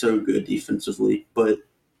about, they're so good defensively, but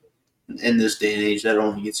in this day and age, that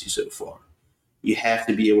only gets you so far. You have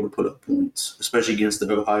to be able to put up points, especially against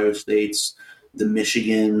the Ohio States, the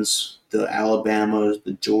Michigans, the Alabamas,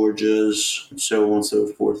 the Georgias, and so on and so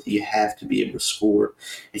forth. You have to be able to score.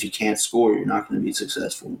 If you can't score, you're not going to be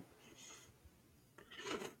successful.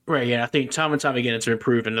 Right, yeah, I think time and time again it's been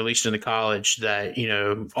proven, at least in the college, that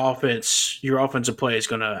your offensive play is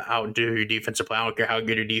going to outdo your defensive play. I don't care how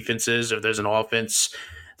good your defense is. If there's an offense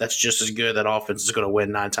that's just as good, that offense is going to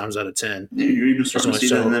win 9 times out of 10. You're even starting to see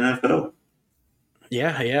that in the NFL.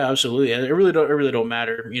 Yeah, absolutely. It really don't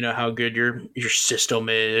matter, how good your system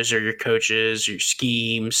is or your coaches, your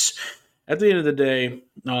schemes. At the end of the day,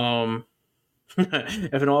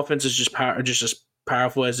 if an offense is just as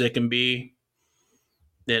powerful as it can be,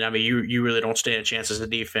 then you really don't stand a chance as a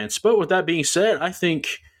defense. But with that being said, I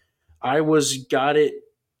think Iowa's got it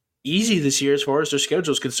easy this year as far as their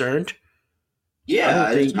schedule is concerned. Yeah,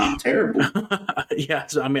 it's not terrible. Yeah,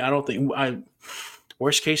 so, I don't think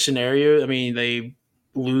worst case scenario. They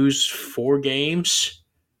lose 4 games,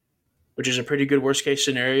 which is a pretty good worst case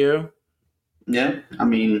scenario. Yeah, I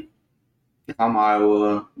mean, if I'm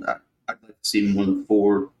Iowa, I'd like to see more than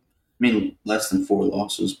 4. I mean, less than 4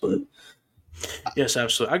 losses, but yes,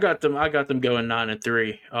 absolutely. I got them going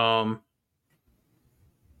 9-3.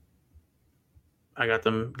 I got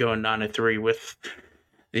them going 9-3 with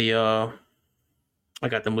the. I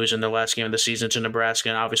got them losing their last game of the season to Nebraska,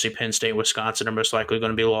 and obviously Penn State and Wisconsin are most likely going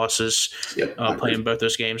to be losses. yep, Playing both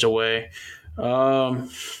those games away. Other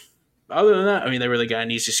than that, they really got an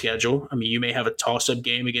easy schedule. You may have a toss-up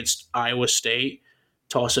game against Iowa State,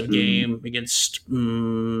 toss-up game against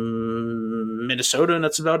Minnesota, and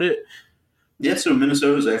that's about it. Yeah, so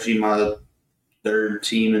Minnesota is actually my third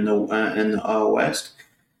team in the West.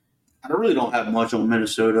 I really don't have much on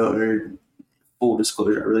Minnesota, or full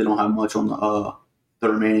disclosure, I really don't have much on the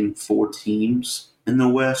remaining 4 teams in the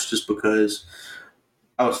West, just because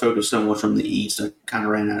I was focused so much on the East. I kind of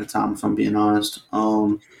ran out of time, if I'm being honest.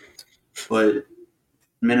 But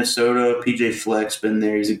Minnesota, PJ Fleck's been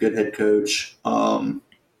there. He's a good head coach. At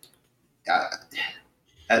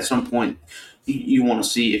some point, you want to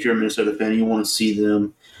see, if you're a Minnesota fan, you want to see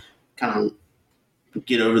them kind of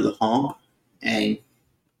get over the hump and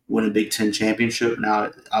win a Big Ten championship. Now,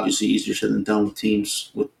 obviously, easier said than done with teams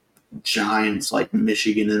with giants like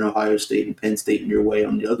Michigan and Ohio State and Penn State in your way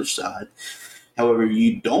on the other side. However,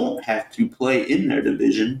 you don't have to play in their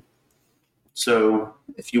division. So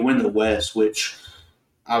if you win the West, which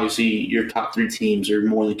obviously your top 3 teams are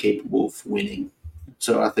more than capable of winning.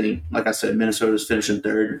 So I think, like I said, Minnesota's finishing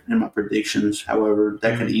third in my predictions. However,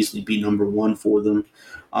 that could easily be number 1 for them.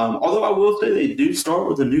 Although I will say they do start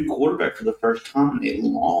with a new quarterback for the first time in a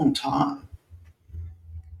long time.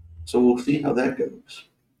 So we'll see how that goes.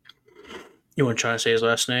 You want to try to say his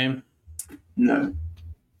last name? No.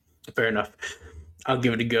 Fair enough. I'll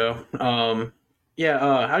give it a go. How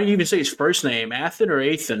do you even say his first name? Athen or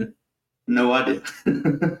Athen? No idea.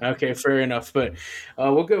 Okay, fair enough. But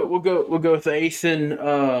we'll go with Athen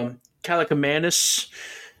Kalakamanis.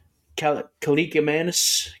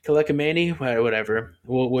 Kalikamani, whatever.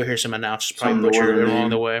 We'll hear some announcements. Probably butchered it along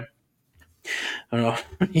the way. I don't know.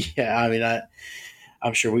 Yeah,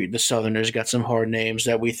 I'm sure the Southerners got some hard names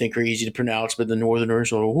that we think are easy to pronounce, but the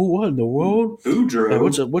Northerners are, what in the world?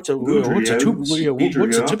 Boudreaux. What's a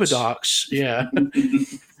Tipodox? Yeah.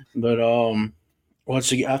 But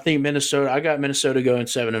once again, I think Minnesota. I got Minnesota going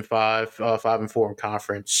 7-5, 5-4 in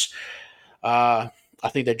conference. I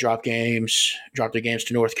think they dropped their games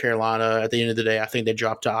to North Carolina. At the end of the day, I think they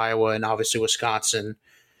dropped to Iowa and obviously Wisconsin.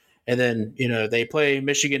 And then, they play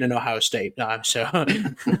Michigan and Ohio State. So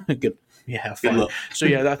good. Yeah, have fun. So,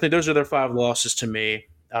 I think those are their 5 losses to me.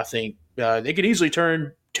 I think they could easily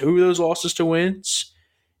turn 2 of those losses to wins.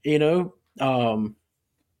 I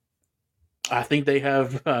think they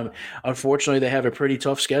have, unfortunately, they have a pretty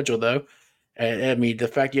tough schedule, though.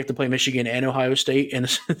 The fact you have to play Michigan and Ohio State in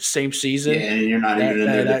the same season. Yeah, and you're not even in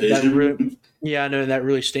their division. I know that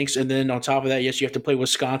really stinks. And then on top of that, yes, you have to play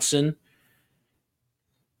Wisconsin.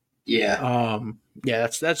 Yeah.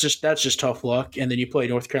 That's just tough luck. And then you play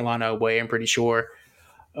North Carolina away, I'm pretty sure.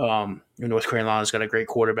 North Carolina's got a great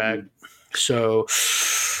quarterback. So,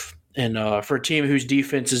 and for a team whose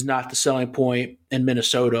defense is not the selling point in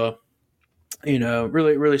Minnesota,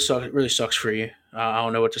 really sucks. Really sucks for you. I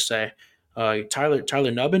don't know what to say. Tyler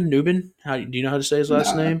Nubin. How do you know how to say his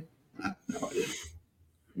last Nah, name? I have no idea.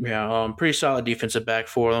 Yeah, pretty solid defensive back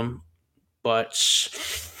for them. But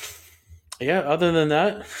yeah, other than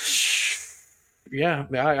that, yeah,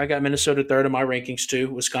 I got Minnesota third in my rankings too.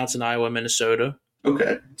 Wisconsin, Iowa, Minnesota.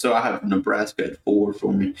 Okay, so I have Nebraska at 4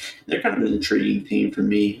 for me. They're kind of an intriguing team for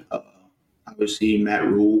me. Obviously, Matt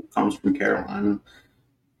Rule comes from Carolina.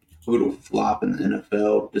 Total flop in the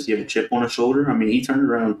NFL. Does he have a chip on his shoulder? I mean, he turned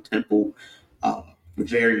around Temple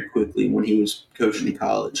very quickly when he was coaching in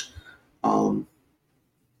college. Um,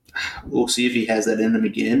 we'll see if he has that in him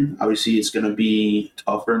again. Obviously, it's going to be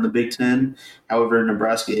tougher in the Big Ten. However,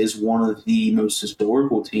 Nebraska is one of the most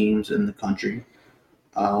historical teams in the country.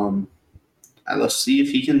 Um, let's see if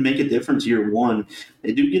he can make a difference year one.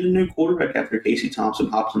 They do get a new quarterback after Casey Thompson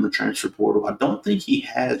hops on the transfer portal. I don't think he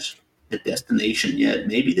has a destination yet.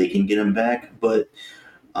 Maybe they can get him back, but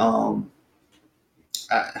um,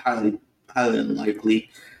 highly unlikely.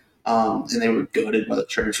 And they were gutted by the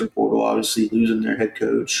transfer portal, obviously losing their head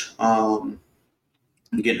coach. And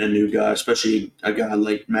getting a new guy, especially a guy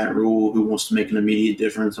like Matt Rule who wants to make an immediate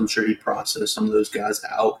difference. I'm sure he processed some of those guys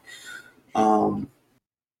out. Um,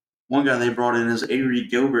 One guy they brought in is Avery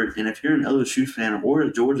Gilbert, and if you're an LSU fan or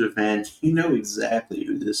a Georgia fan, you know exactly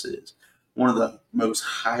who this is. One of the most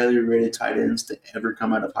highly rated tight ends to ever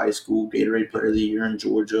come out of high school, Gatorade Player of the Year in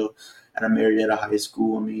Georgia at a Marietta High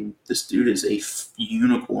School. I mean, this dude is a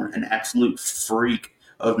unicorn, an absolute freak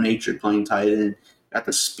of nature playing tight end. Got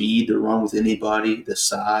the speed to run with anybody, the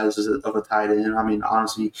size of a tight end. I mean,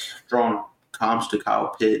 honestly, drawing comps to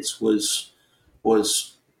Kyle Pitts was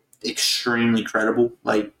extremely credible.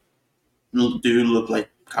 Like, dude looked like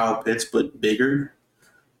Kyle Pitts but bigger.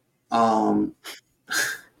 Um,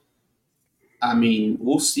 I mean,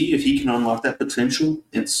 we'll see if he can unlock that potential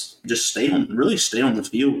and just really stay on the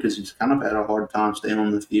field because he's kind of had a hard time staying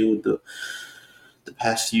on the field the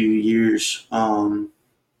past few years.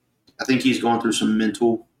 I think he's going through some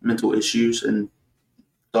mental issues, and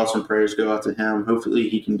thoughts and prayers go out to him. Hopefully,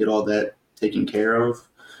 he can get all that taken care of.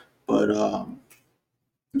 But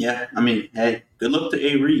yeah, I mean, hey, good luck to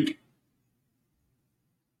A. Reek.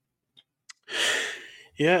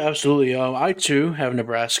 Yeah, absolutely. I too have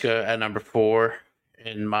Nebraska at number 4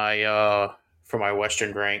 in my for my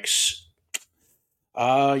Western ranks.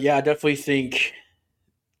 Yeah, I definitely think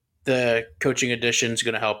the coaching addition is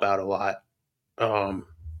going to help out a lot. Um,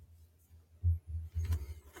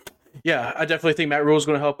 yeah, I definitely think Matt Rule is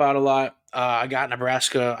going to help out a lot. I got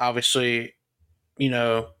Nebraska, obviously.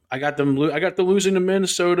 I got them. I got them losing to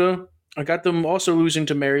Minnesota. I got them also losing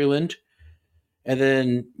to Maryland, and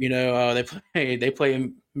then they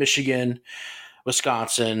play Michigan,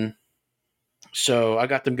 Wisconsin. So I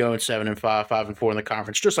got them going 7-5, 5-4 in the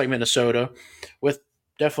conference, just like Minnesota, with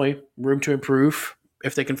definitely room to improve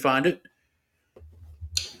if they can find it.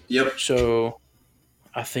 Yep. So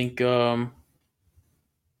I think, I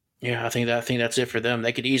think that's it for them.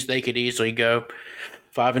 They could easily go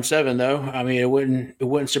 5-7 though. I mean, it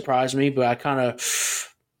wouldn't surprise me, but I kind of,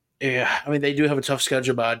 yeah. I mean, they do have a tough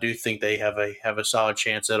schedule, but I do think they have a solid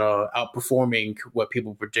chance at outperforming what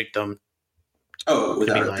people predict them Oh, to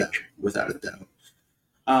be without a doubt. like. Without a doubt.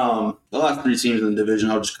 The last three teams in the division,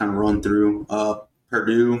 I'll just kind of run through.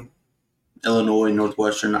 Purdue, Illinois,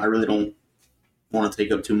 Northwestern. I really don't want to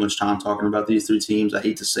take up too much time talking about these three teams. I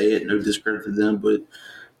hate to say it, no discredit to them, but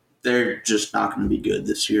they're just not going to be good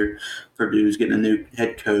this year. Purdue's getting a new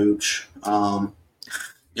head coach.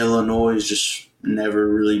 Illinois has just never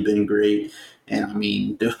really been great. And I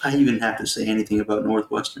mean, do I even have to say anything about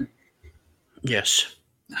Northwestern? Yes.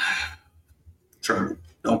 Trouble.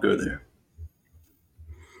 Don't go there.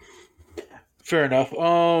 Fair enough.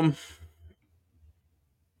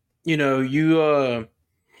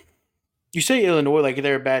 You say Illinois like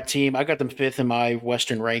they're a bad team. I got them fifth in my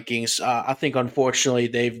Western rankings. I think unfortunately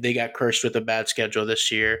they got cursed with a bad schedule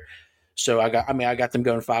this year. So I got them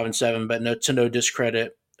going 5-7, but no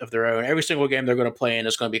discredit of their own. Every single game they're going to play in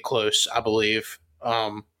is going to be close, I believe.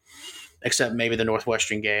 Except maybe the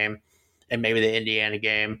Northwestern game and maybe the Indiana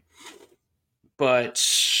game. But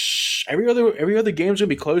every other game's gonna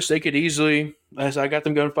be close. They could easily, as I got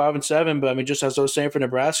them going 5-7. But I mean, just as I was saying for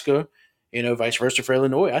Nebraska, vice versa for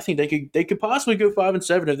Illinois. I think they could possibly go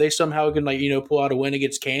 5-7 if they somehow can pull out a win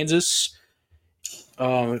against Kansas.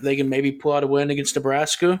 If they can maybe pull out a win against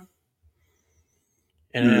Nebraska,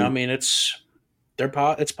 and I mean it's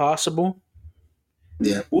possible.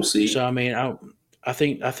 Yeah, we'll see. So I mean, I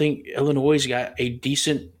think Illinois got a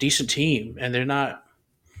decent team, and they're not.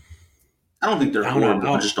 I don't think they're I don't know.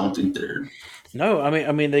 horrible. I just don't think they're. No,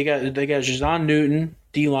 I mean they got Jazon Newton,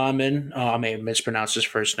 D lineman. I may have mispronounced his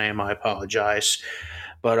first name. I apologize,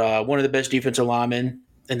 but one of the best defensive linemen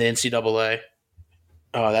in the NCAA.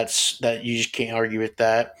 That you just can't argue with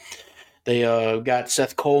that. They got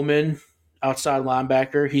Seth Coleman, outside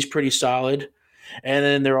linebacker. He's pretty solid. And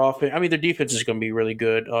then their offense. I mean, their defense is going to be really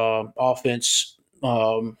good. Offense.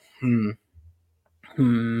 Grasping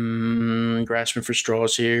for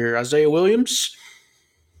straws here. Isaiah Williams,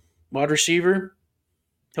 wide receiver.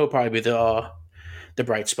 He'll probably be the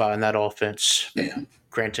bright spot in that offense. Yeah.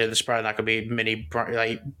 Granted, there's probably not going to be many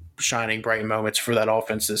shining bright moments for that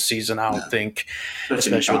offense this season. I don't think,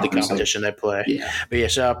 especially with the competition they play. Yeah. But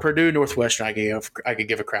yes, Purdue Northwestern, I could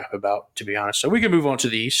give a crap about, to be honest. So we can move on to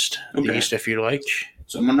the East. Okay. The East, if you like.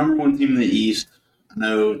 So my number one team in the East, I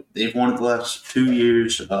know they've won it the last 2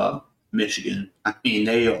 years. Michigan. I mean,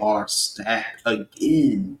 they are stacked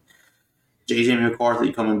again. J.J.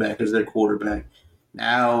 McCarthy coming back as their quarterback.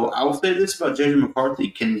 Now, I will say this about J.J. McCarthy.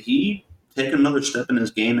 Can he take another step in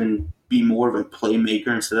his game and be more of a playmaker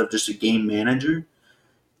instead of just a game manager?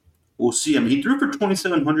 We'll see. I mean, he threw for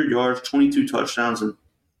 2,700 yards, 22 touchdowns, and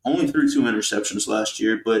only threw 2 interceptions last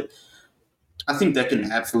year. But I think that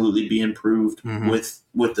can absolutely be improved with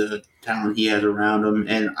the talent he has around him.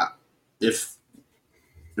 And if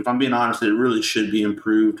I'm being honest, it really should be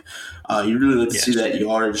improved. You really like to see that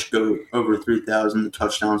yardage go over 3,000, the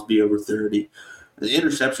touchdowns be over 30. The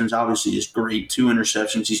interceptions obviously is great. 2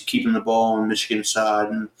 interceptions. He's keeping the ball on Michigan's side.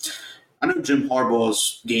 And I know Jim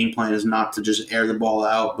Harbaugh's game plan is not to just air the ball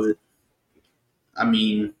out, but I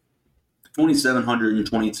mean,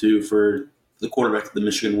 2,722 for the quarterback of the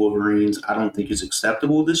Michigan Wolverines, I don't think is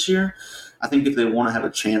acceptable this year. I think if they want to have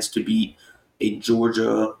a chance to beat a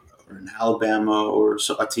Georgia or an Alabama or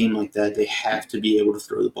a team like that, they have to be able to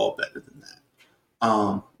throw the ball better than that.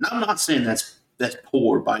 Now, I'm not saying that's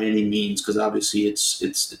poor by any means, because obviously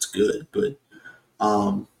it's good. But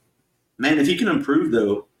man, if he can improve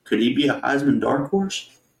though, could he be a Heisman dark horse?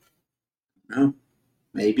 No,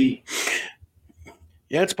 maybe.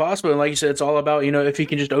 Yeah, it's possible. And like you said, it's all about, if he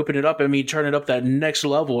can just open it up. I mean, turn it up that next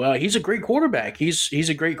level. He's a great quarterback. He's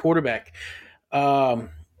a great quarterback. Not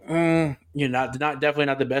definitely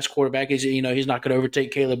not the best quarterback. He's not going to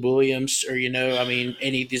overtake Caleb Williams or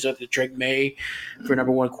any of these other Drake May for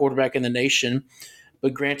number one quarterback in the nation.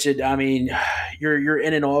 But granted, I mean, you're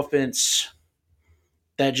in an offense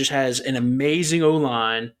that just has an amazing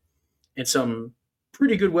O-line and some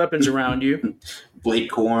pretty good weapons around you.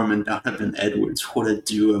 Blake Corum and Donovan Edwards, what a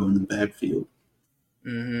duo in the backfield.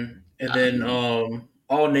 Mm-hmm. And then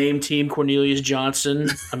all-name team Cornelius Johnson.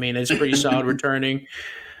 I mean, it's pretty solid returning.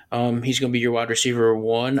 He's going to be your wide receiver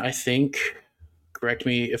 1, I think. Correct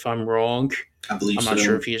me if I'm wrong. I believe I'm so. not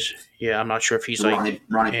sure if he's. Yeah, I'm not sure if he's Ronnie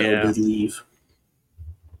Bell did leave.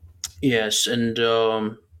 Yes, and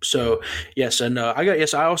so yes, and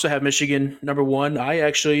I also have Michigan number 1. I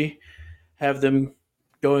actually have them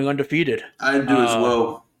going undefeated. I do as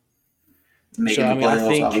well. Making the playoffs, I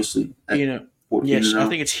think, obviously. Yes, I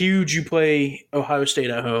think it's huge. You play Ohio State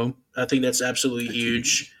at home. I think that's absolutely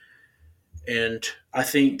huge. And I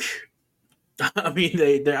think, I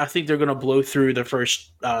think they're going to blow through the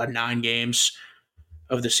first 9 games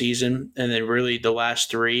of the season, and then really the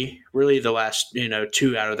last 2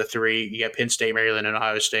 out of the 3, you got Penn State, Maryland, and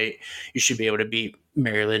Ohio State. You should be able to beat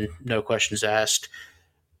Maryland, no questions asked.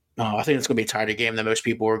 I think it's going to be a tighter game than most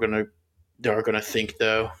people are going to think,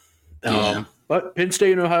 though. But Penn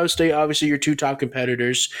State and Ohio State, obviously, your 2 top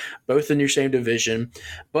competitors, both in your same division.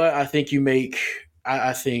 But I think I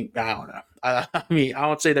don't know. I mean, I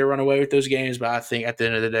won't say they run away with those games, but I think at the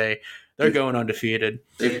end of the day, they're going undefeated.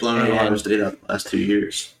 They've blown Ohio State up the last 2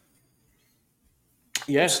 years.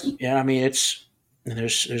 Yes, yeah. I mean,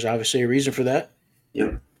 there's obviously a reason for that.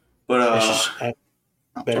 Yep, but it's just a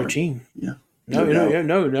better team. Yeah.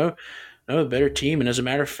 No, better team. And as a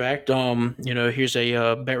matter of fact, here's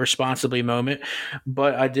a bet responsibly moment.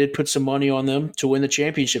 But I did put some money on them to win the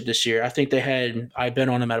championship this year. I think I bet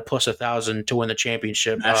on them at a plus 1,000 to win the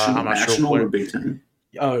championship. I'm not sure what. Or Big Ten?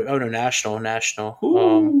 Oh no, national.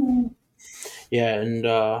 Yeah, and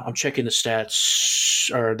I'm checking the stats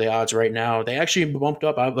or the odds right now. They actually bumped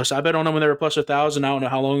up. I bet on them when they were plus 1,000. I don't know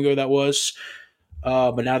how long ago that was.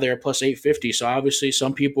 But now they're plus 850. So obviously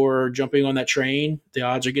some people are jumping on that train. The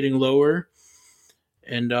odds are getting lower.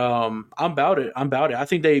 And I'm about it. I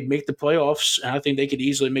think they make the playoffs, and I think they could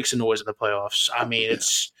easily make some noise in the playoffs. I mean,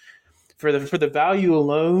 it's for the value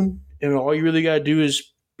alone, all you really got to do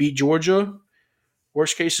is beat Georgia,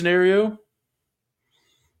 worst case scenario.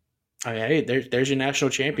 I mean, hey, there's your national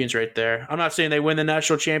champions right there. I'm not saying they win the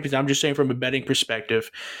national champions. I'm just saying from a betting perspective,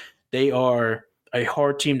 they are a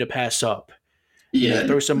hard team to pass up. Yeah,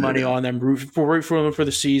 Throw some no money doubt. on them, root for them for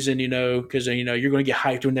the season, because you're going to get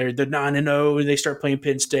hyped when they're 9-0 and they start playing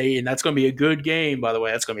Penn State, and that's going to be a good game. By the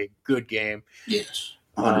way, that's going to be a good game. Yes,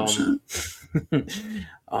 Um, 100%.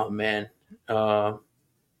 oh man, uh,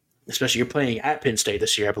 especially you're playing at Penn State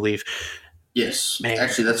this year, I believe. Yes, Man,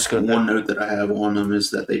 actually, that's that's good. one note that I have on them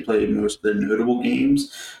is that they play most of their notable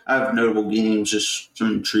games. I have notable games, just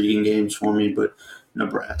some intriguing games for me, but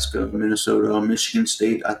Nebraska, Minnesota, Michigan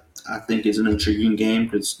State, I think is an intriguing game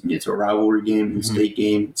because it's a rivalry game, and Mm-hmm. state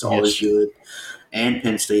game. It's always Yes, good. And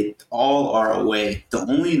Penn State, all are away. The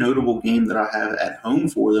only notable game that I have at home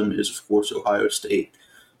for them is, of course, Ohio State.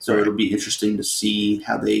 So right. it'll be interesting to see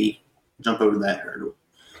how they jump over that hurdle.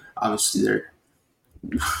 Obviously, they're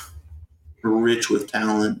rich with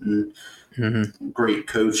talent and Mm-hmm. great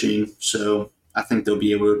coaching. So I think they'll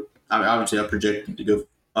be able to. Obviously, I project them to go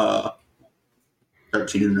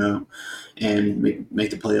 13-0 and make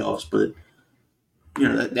the playoffs. But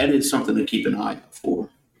that is something to keep an eye out for.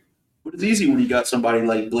 But it's easy when you got somebody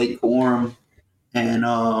like Blake Corum and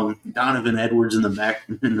Donovan Edwards in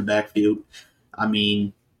the backfield. I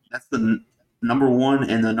mean, that's the number one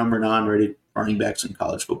and the number 9 rated running backs in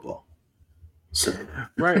college football. So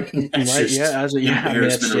Right, that's right, just yeah. As a, yeah, I mean,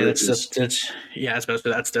 embarrassment of riches. that's yeah,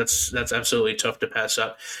 that's absolutely tough to pass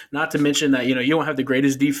up. Not to mention that you don't have the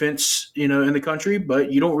greatest defense in the country, but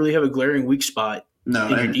you don't really have a glaring weak spot No,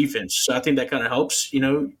 in your and defense. So I think that kind of helps.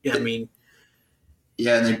 Yeah, I mean,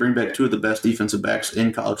 yeah, and they bring back two of the best defensive backs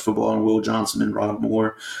in college football, and Will Johnson and Rod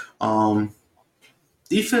Moore. Um,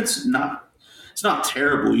 Defense, it's not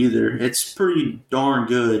terrible either. It's pretty darn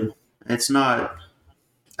good. It's not.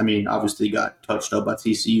 I mean, obviously got touched up by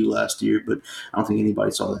TCU last year, but I don't think anybody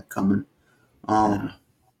saw that coming. no.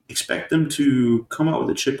 Expect them to come out with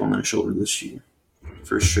a chip on their shoulder this year,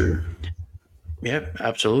 for sure. Yeah,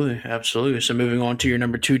 absolutely, absolutely. So moving on to your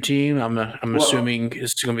number 2 team, I'm Well, assuming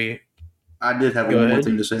it's going to be. I did have Go one more ahead.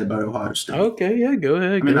 thing to say about Ohio State. Okay, yeah, go I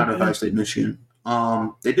ahead, mean, go not Ohio ahead. State, Michigan.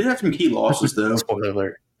 They did have some key losses though. Spoiler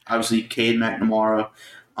alert. Obviously, Cade McNamara.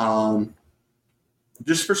 Um,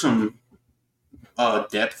 just for some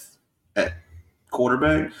depth at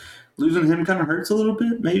quarterback. Losing him kind of hurts a little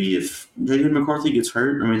bit. Maybe if Jaden McCarthy gets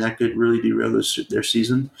hurt, I mean, that could really derail their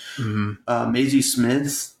season. Mm-hmm. Maisie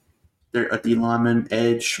Smith, their D lineman,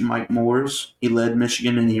 edge, Mike Moores. He led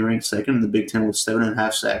Michigan and he ranked second in the Big Ten with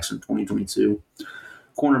 7.5 sacks in 2022.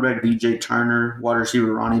 Cornerback DJ Turner, wide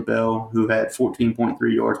receiver Ronnie Bell, who had 14.3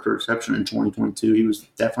 yards per reception in 2022. He was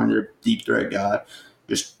definitely their deep threat guy.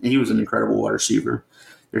 He was an incredible wide receiver.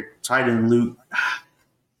 Their tight end Luke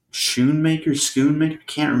Schoonmaker,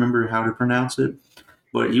 can't remember how to pronounce it,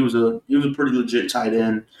 but he was a pretty legit tight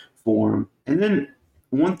end for him. And then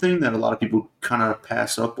one thing that a lot of people kind of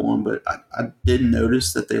pass up on, but I did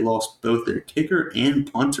notice that they lost both their kicker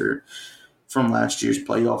and punter from last year's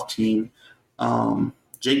playoff team.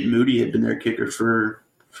 Jake Moody had been their kicker for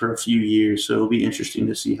a few years, so it'll be interesting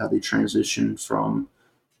to see how they transition from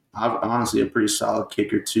honestly a pretty solid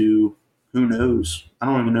kicker to who knows. I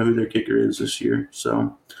don't even know who their kicker is this year,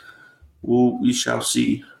 so we shall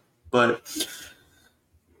see. But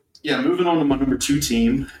yeah, moving on to my number 2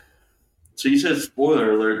 team. So you said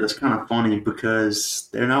spoiler alert. That's kind of funny because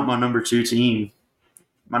they're not my number 2 team.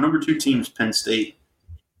 My number 2 team is Penn State.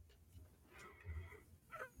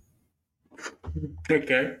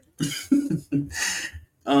 Okay.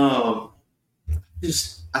 um,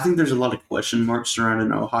 just I think there's a lot of question marks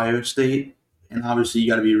surrounding Ohio State, and obviously you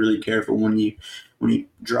got to be really careful when you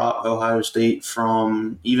drop Ohio State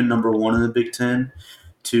from even number 1 in the Big Ten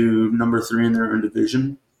to number 3 in their own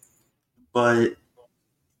division. But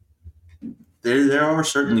there are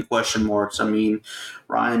certainly question marks. I mean,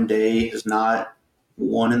 Ryan Day has not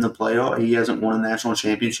won in the playoff. He hasn't won a national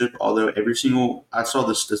championship. Although I saw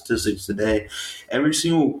the statistics today, every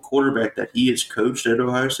single quarterback that he has coached at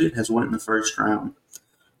Ohio State has won in the first round.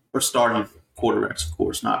 Or starting quarterbacks, of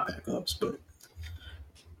course, not backups. But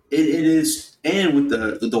it is, and with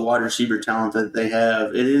the wide receiver talent that they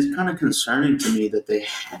have, it is kind of concerning to me that they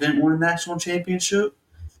haven't won a national championship.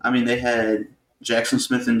 I mean, they had Jackson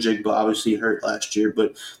Smith and Jigba obviously hurt last year,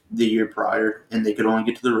 but the year prior, and they could only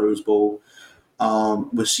get to the Rose Bowl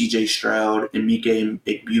with C.J. Stroud and Mike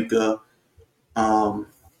Ikbuka.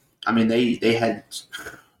 I mean, they had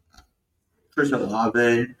Chris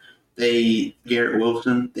Olave, Garrett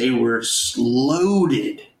Wilson. They were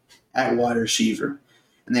loaded at wide receiver,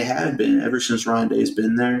 and they have been ever since Ryan Day's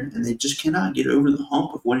been there, and they just cannot get over the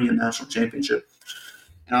hump of winning a national championship.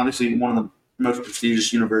 And obviously, one of the most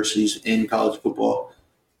prestigious universities in college football.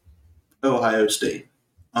 Ohio State.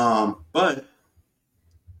 But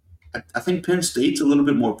I think Penn State's a little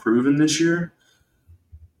bit more proven this year.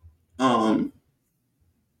 Um,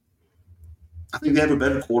 I think they have a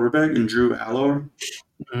better quarterback in Drew Aller.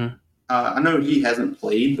 Mhm. I know he hasn't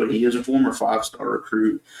played, but he is a former 5-star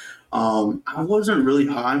recruit. I wasn't really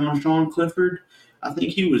high on Sean Clifford. I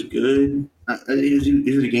think he was good. He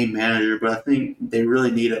was a game manager, but I think they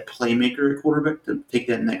really need a playmaker at quarterback to take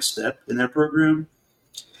that next step in their program.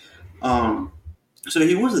 Um, so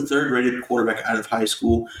he was the third-rated quarterback out of high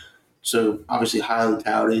school. So obviously highly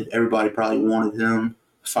touted. Everybody probably wanted him.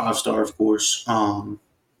 5-star, of course.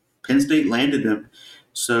 Penn State landed him.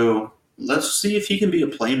 So let's see if he can be a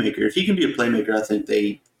playmaker. If he can be a playmaker, I think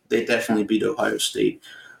they definitely beat Ohio State.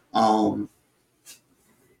 Um,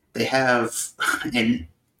 they have an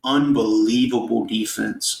unbelievable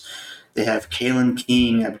defense. They have Kalen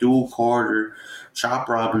King, Abdul Carter, Chop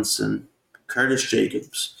Robinson, Curtis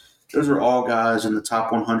Jacobs. Those are all guys in the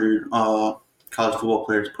top 100 college football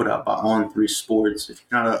players put out by On Three Sports. If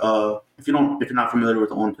you're not familiar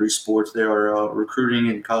with On Three Sports, they are a recruiting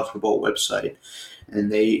and college football website,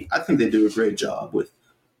 and I think they do a great job with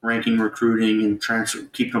ranking recruiting and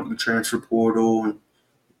keeping up with the transfer portal and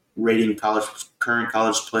rating current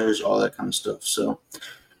college players, all that kind of stuff. So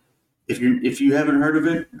if you haven't heard of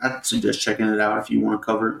it, I'd suggest checking it out if you want to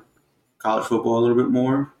cover college football a little bit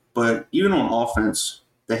more. But even on offense,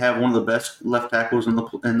 they have one of the best left tackles in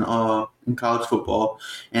college football,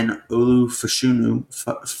 and Olu Fashanu.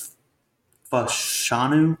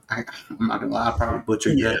 I'm not gonna lie, I probably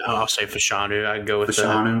butchered Yeah, that. I'll say Fashanu. I can go with that.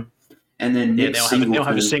 Fashanu, and then Yeah, Nick Singleton.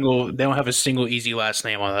 they don't have a single easy last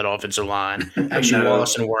name on that offensive line. Actually, No,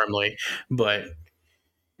 Wallace and Wormley, but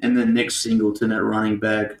and then Nick Singleton at running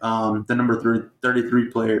back, the number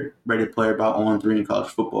 33 rated player by On Three in college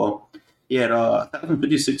football. He had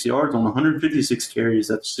 1,056 yards on 156 carries.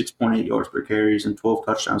 That's 6.8 yards per carries and 12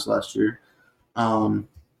 touchdowns last year. Um,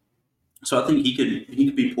 so I think he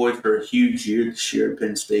could be poised for a huge year this year at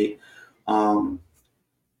Penn State. Um,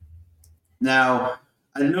 Now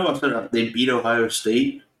I know I said they beat Ohio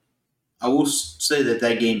State. I will say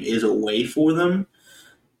that game is away for them.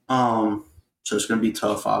 So it's going to be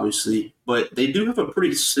tough, obviously. But they do have a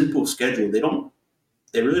pretty simple schedule.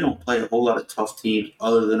 They really don't play a whole lot of tough teams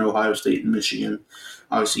other than Ohio State and Michigan,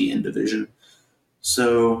 obviously in division.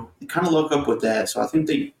 So they kind of look up with that. So I think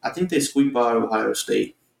they squeaked by Ohio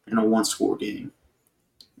State in a 1-score game.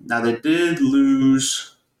 Now they did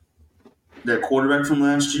lose their quarterback from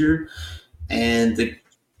last year, and the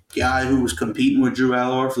guy who was competing with Drew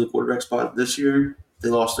Aller for the quarterback spot this year, they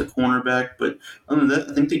lost their cornerback. But other than that,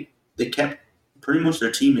 I think they kept pretty much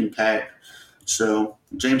their team intact. So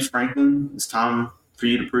James Franklin, it's time for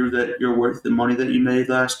you to prove that you're worth the money that you made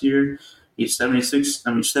last year. He's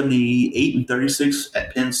 78 and 36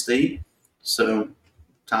 at Penn State. So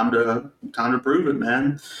time to prove it,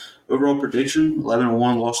 man. Overall prediction: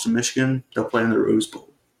 11-1, lost to Michigan. They'll play in the Rose Bowl.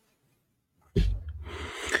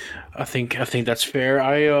 I think that's fair.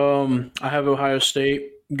 I have Ohio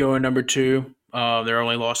State going number 2. Their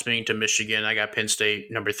only loss being to Michigan. I got Penn State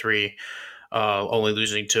number 3, only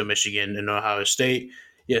losing to Michigan and Ohio State.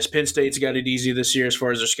 Yes, Penn State's got it easy this year as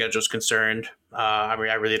far as their schedule is concerned. I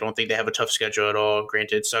really don't think they have a tough schedule at all.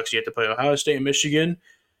 Granted, it sucks you have to play Ohio State and Michigan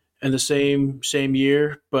in the same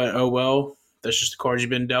year, but oh well. That's just the cards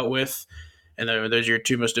you've been dealt with, and those are your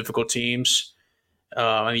 2 most difficult teams.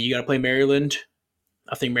 You got to play Maryland.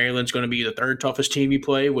 I think Maryland's going to be the 3rd toughest team you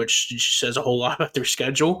play, which says a whole lot about their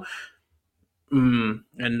schedule.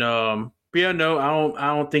 But yeah, no, I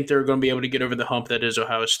don't think they're going to be able to get over the hump that is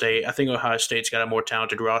Ohio State. I think Ohio State's got a more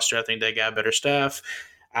talented roster. I think they got better staff.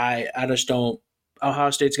 I just don't.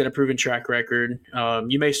 Ohio State's got a proven track record.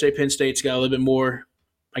 You may say Penn State's got a little bit more,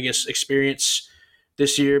 I guess, experience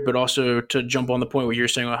this year, but also to jump on the point where you're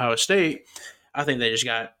saying Ohio State, I think they just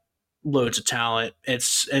got loads of talent.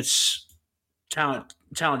 It's talent.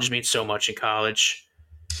 Talent just means so much in college,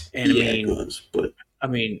 and Yeah, it does. But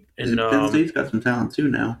and Penn State's got some talent too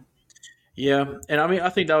now. yeah, and I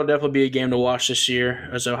think that will definitely be a game to watch this year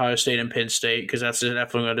as Ohio State and Penn State because that's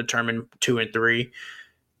definitely going to determine 2 and 3.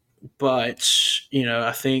 But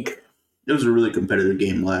I think It was a really competitive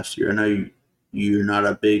game last year. I know you're not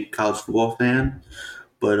a big college football fan,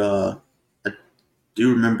 but I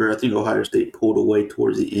do remember. I think Ohio State pulled away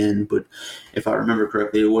towards the end, but if I remember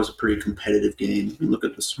correctly, it was a pretty competitive game. Look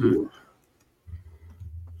at the score.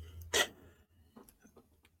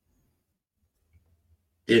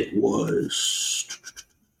 It was,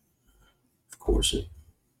 of course, it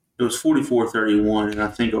was 44-31, and I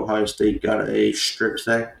think Ohio State got a strip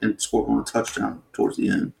sack and scored on a touchdown towards the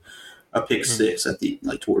end. A pick six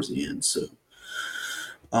towards the end. So,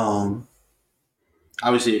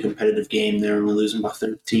 obviously a competitive game. They're only losing by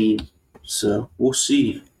 13. So we'll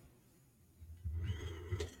see.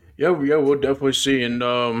 Yeah, we'll definitely see. And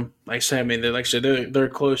like I said, I mean, like I said, they're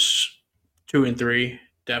close 2-3,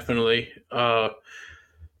 definitely.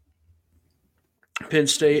 Penn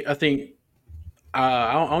State, I think.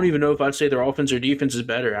 I don't even know if I'd say their offense or defense is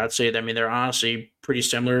better. I'd say, I mean, they're honestly pretty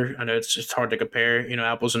similar. I know it's hard to compare,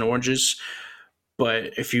 apples and oranges.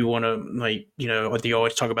 But if you want to, like, what you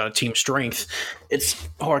always talk about a team strength, it's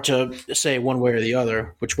hard to say one way or the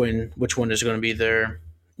other which one is going to be their,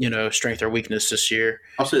 strength or weakness this year,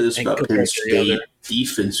 I'll say this and about Penn compared to the other. State.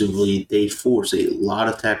 Defensively, they force a lot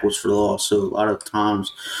of tackles for loss. So a lot of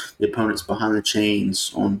times the opponent's behind the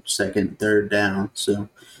chains on second, third down. So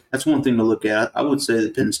that's one thing to look at. I would say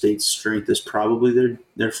that Penn State's strength is probably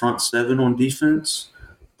their front seven on defense.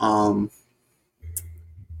 But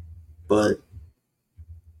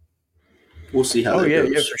we'll see how Oh that yeah,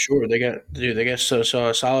 goes. for sure. They got so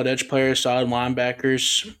solid edge players, solid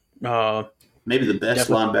linebackers. Maybe the best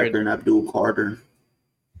Definitely, linebacker in Abdul Carter.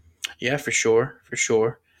 yeah, for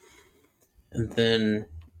sure. And then,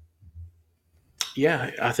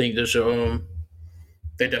 yeah, I think they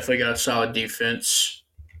definitely got a solid defense.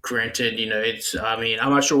 Granted, it's, I mean,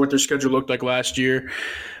 I'm not sure what their schedule looked like last year,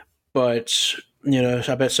 but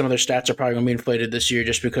I bet some of their stats are probably going to be inflated this year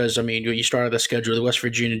just because, I mean, you started the schedule, the West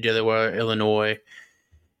Virginia, Delaware, Illinois,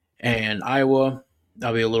 and Iowa.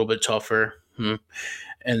 That'll be a little bit tougher,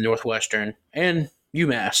 and Northwestern and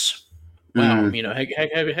UMass. Wow,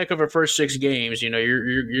 Mm. heck of our first 6 games.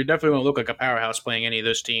 You're definitely going to look like a powerhouse playing any of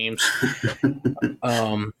those teams.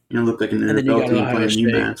 Um, You don't look like an and then you NFL got team Ohio playing State.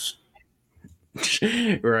 UMass.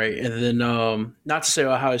 Right, and then not to say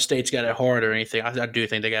Ohio State's got it hard or anything. I do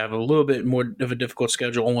think they have a little bit more of a difficult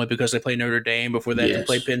schedule only because they play Notre Dame before they have to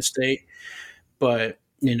play Yes. Penn State. But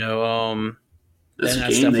That's then a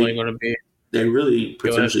that's game definitely going to be. they really Go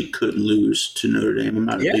ahead. potentially could lose to Notre Dame. I'm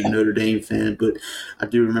not a big Yeah, Notre Dame fan, but I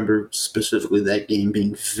do remember specifically that game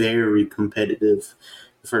being very competitive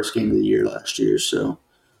the first game of the year last year. So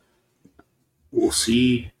we'll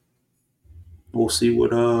see. We'll see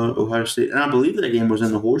what Ohio State, and I believe that game was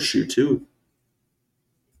in the horseshoe too,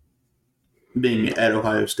 being at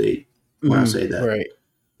Ohio State when I say that. right.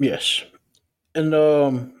 Yes, and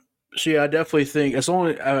so yeah, I definitely think as long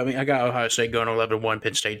as, I mean, I got Ohio State going 11-1,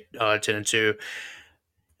 Penn State 10-2.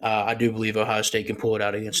 I do believe Ohio State can pull it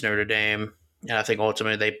out against Notre Dame, and I think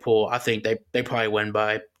ultimately they pull. I think they probably win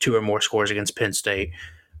by 2 or more scores against Penn State.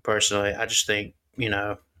 Personally, I just think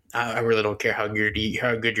I really don't care how good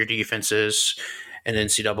your defense is in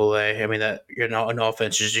NCAA. I mean that an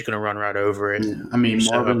offense is just going to run right over it. Yeah. I mean,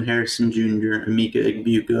 So Marvin Harrison Jr., Amika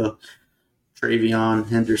Egbuka, Travion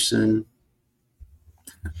Henderson,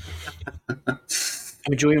 I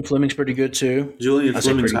mean Julian Fleming's pretty good too. Julian I say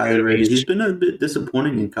Fleming's pretty highly good. I mean rated. He's been a bit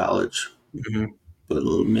disappointing in college, mhm. but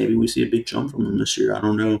maybe we see a big jump from him this year. I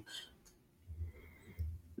don't know.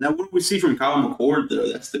 Now, what do we see from Kyle McCord,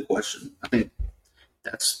 though? That's the question. I think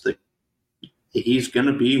that's the he's going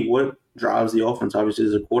to be what drives the offense. Obviously,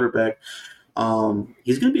 as a quarterback,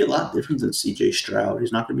 he's going to be a lot different than C.J. Stroud.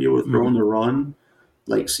 He's not going to be able to throw in the run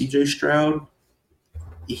like C.J. Stroud.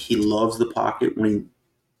 He loves the pocket when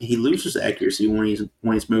he loses accuracy when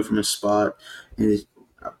he's moved from his spot. And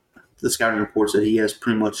the scouting report said he has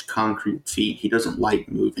pretty much concrete feet. He doesn't like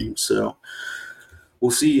moving, so we'll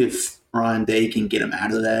see if Ryan Day can get him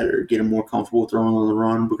out of that or get him more comfortable throwing on the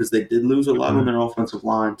run because they did lose a lot on their offensive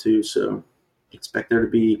line too. So expect there to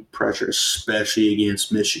be pressure, especially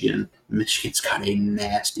against Michigan. Michigan's got a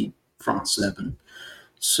nasty front seven,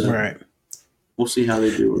 so Right. we'll see how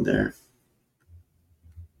they do there.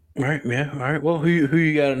 Right. Yeah. All right. Well, who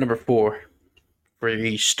you got at number 4 for the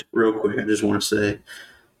East? Real quick, I just want to say,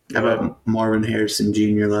 how Go ahead. about Marvin Harrison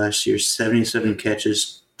Jr. last year? 77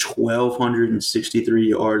 catches, 1,263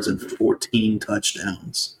 yards, and 14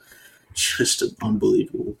 touchdowns. Just an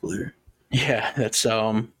unbelievable player. Yeah, that's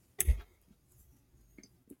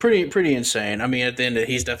pretty insane. I mean, at the end,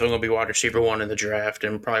 he's definitely going to be wide receiver 1 in the draft,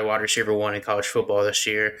 and probably wide receiver 1 in college football this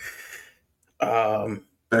year.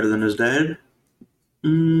 Better than his dad? I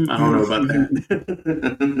don't know about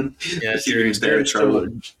that.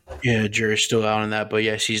 Yeah, Jury's still out on that, but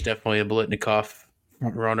yes, he's definitely a Blitnikoff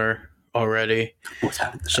front runner already. What's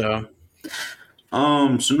happening? So,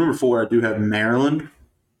 So number 4, I do have Maryland.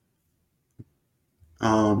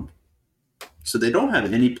 So they don't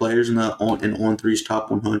have any players in On3's top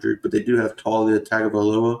 100, but they do have Talia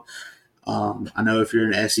Tagovailoa. I know if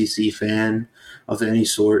you're an SEC fan of any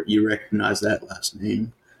sort, you recognize that last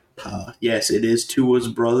name. Yes, it is Tua's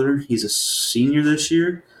brother. He's a senior this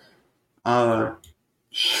year.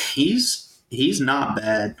 He's he's not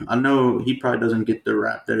bad. I know he probably doesn't get the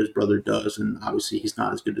rap that his brother does, and obviously he's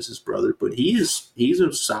not as good as his brother, but he's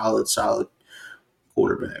a solid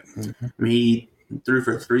quarterback. Mhm. I mean, he threw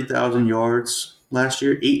for 3,000 yards last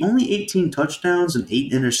year, only 18 touchdowns and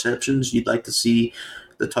 8 interceptions. You'd like to see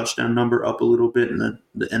the touchdown number up a little bit and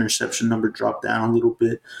the interception number drop down a little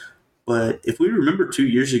bit. But if we remember 2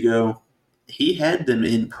 years ago, he had them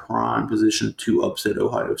in prime position to upset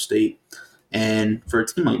Ohio State. And for a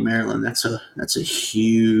team like Maryland, that's a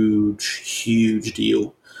huge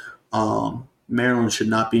deal. Maryland should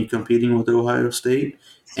not be competing with Ohio State,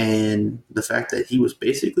 and the fact that he was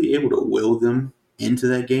basically able to will them into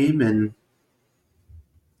that game and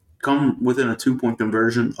come within a 2 point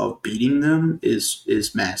conversion of beating them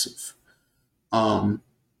is massive. Um,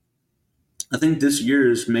 I think this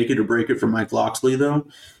year is make it or break it for Mike Locksley, though.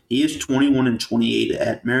 He is 21-28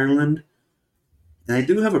 at Maryland, and they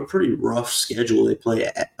do have a pretty rough schedule. They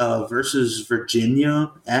play versus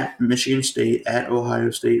Virginia, at Michigan State, at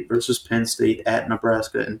Ohio State, versus Penn State, at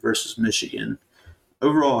Nebraska, and versus Michigan.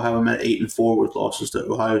 Overall, I have them at 8-4 with losses to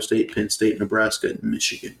Ohio State, Penn State, Nebraska, and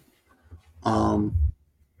Michigan. Um,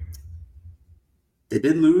 they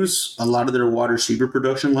did lose a lot of their wide receiver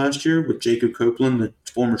production last year with Jacob Copeland, the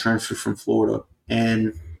former transfer from Florida.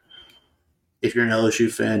 And if you're an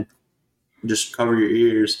LSU fan, just cover your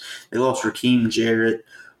ears. They lost Raheem Jarrett,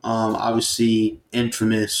 obviously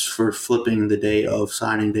infamous for flipping the day of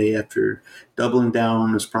signing day after doubling down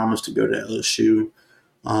on his promise to go to LSU.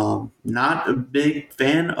 Not a big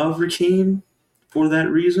fan of Raheem for that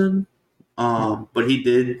reason, but he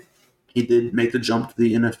did make the jump to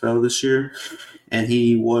the NFL this year, and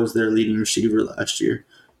he was their leading receiver last year.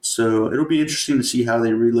 So it'll be interesting to see how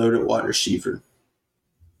they reload at wide receiver.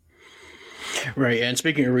 Right, and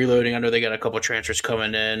speaking of reloading, I know they got a couple transfers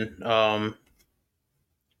coming in.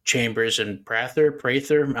 Chambers and Prather. I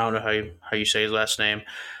don't know how you say his last name,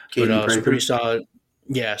 but Caden some pretty Prather. solid.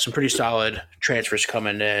 Yeah, some pretty solid transfers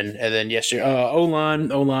coming in, and then yesterday, O-line,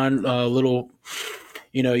 little.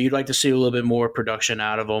 You'd like to see a little bit more production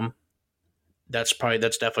out of them. That's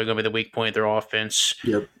definitely going to be the weak point of their offense.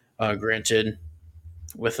 Yep. Granted,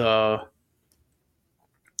 with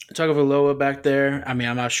Tagovailoa back there, I mean,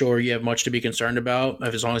 I'm not sure you have much to be concerned about.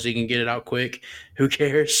 As long as he can get it out quick, who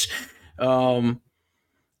cares? Um,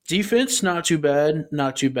 Defense, not too bad.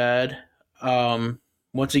 Not too bad. Um,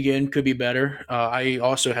 Once again, could be better. I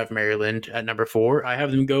also have Maryland at number 4. I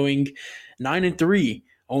have them going 9-3,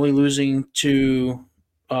 only losing to.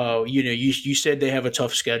 You said they have a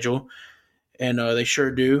tough schedule, and they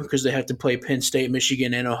sure do because they have to play Penn State,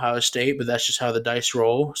 Michigan, and Ohio State. But that's just how the dice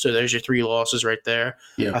roll. So there's your 3 losses right there.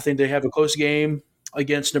 I Yep. think they have a close game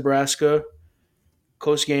against Nebraska,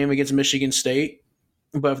 close game against Michigan State.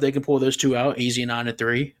 But if they can pull those 2 out, easy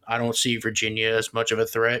 9-3. I don't see Virginia as much of a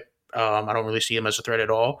threat. I don't really see them as a threat at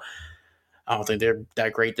all. I don't think they're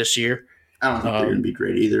that great this year. I don't think they're going to be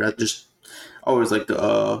great either. I just always like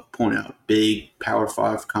to point out big Power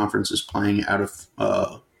Five conferences playing out of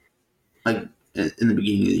like in the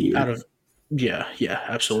beginning of the year. Out of yeah,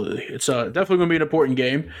 absolutely. It's definitely going to be an important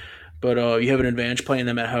game. But you have an advantage playing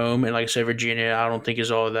them at home, and like I said, Virginia, I don't think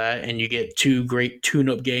is all of that. And you get 2 great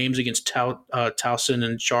tune-up games against Towson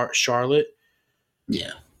and Charlotte.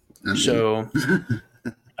 Yeah. I mean, So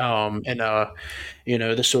and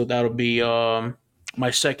that'll be my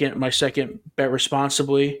second bet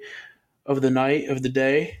responsibly of the night of the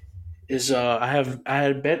day is I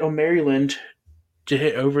had bet on Maryland to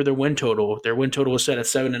hit over their win total. Their win total was set at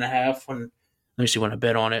 7.5. Let me see when I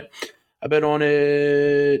bet on it. I bet on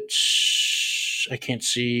it. I can't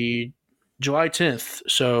see July 10th.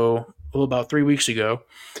 So about 3 weeks ago.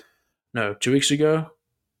 No, 2 weeks ago.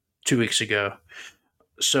 2 weeks ago.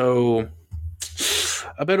 So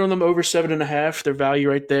I bet on them over 7.5. Their value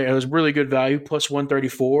right there. It was really good value, plus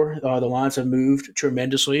 134. The lines have moved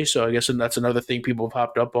tremendously, so I guess that's another thing people have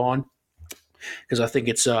hopped up on because I think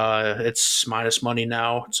it's minus money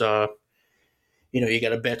now. It's you got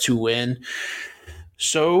to bet to win.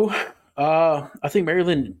 So I think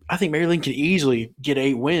Maryland can easily get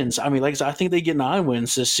 8 wins. I mean, like I said, I think they get 9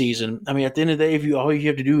 wins this season. I mean, at the end of the day, all you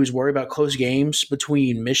have to do is worry about close games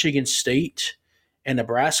between Michigan State and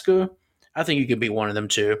Nebraska, I think you could beat one of them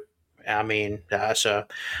too. I mean, I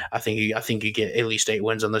think you get at least 8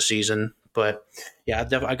 wins on the season. But yeah,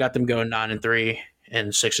 I got them going 9-3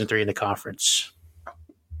 and 6-3 in the conference.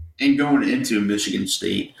 and going into Michigan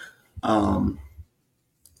State,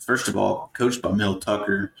 first of all, coached by Mel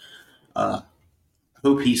Tucker. I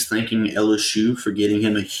hope he's thanking LSU for getting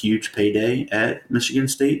him a huge payday at Michigan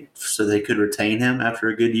State so they could retain him after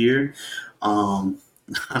a good year. I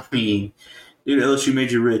mean, dude, LSU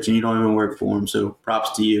made you rich and you don't even work for him, so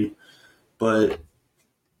props to you. But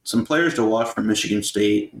some players to watch for Michigan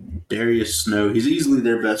State: Darius Snow. He's easily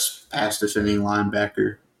their best pass defending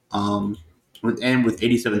linebacker. With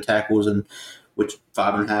 87 tackles and which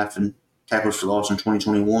 5.5 and tackles for loss in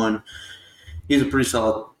 2021. He's a pretty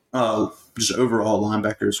solid, just overall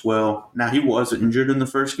linebacker as well. Now he was injured in the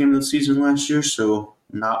first game of the season last year, so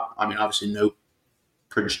obviously no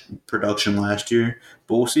production last year,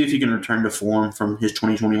 but we'll see if he can return to form from his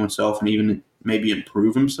 2021 self and even maybe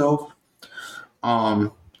improve himself.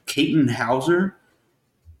 Caton Hauser,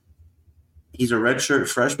 he's a redshirt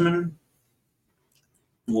freshman.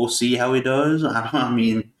 We'll see how he does.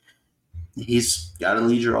 He's got to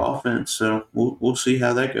lead your offense, so we'll see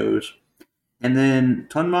how that goes. And then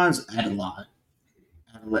Tunmon's Adelon.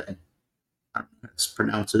 I don't know how to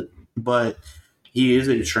pronounce it, but he is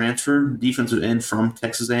a transfer defensive end from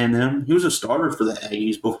Texas A&M. He was a starter for the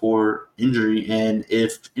Aggies before injury, and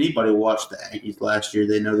if anybody watched the Aggies last year,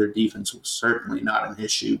 they know their defense was certainly not an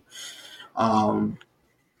issue.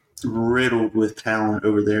 Riddled with talent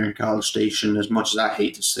over there in College Station, as much as I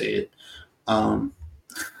hate to say it. I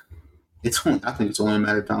think it's only a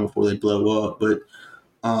matter of time before they blow up, but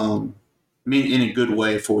in a good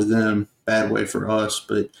way for them, bad way for us,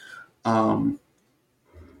 but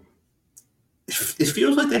it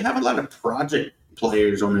feels like they have a lot of project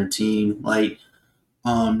players on their team. Like,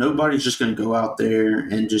 nobody's just going to go out there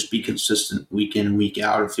and just be consistent week in and week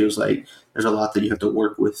out. It feels like there's a lot that you have to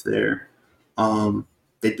work with there.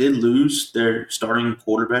 They did lose their starting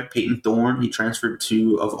quarterback, Peyton Thorne. He transferred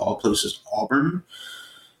to, of all places, Auburn.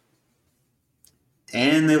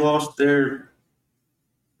 And they lost who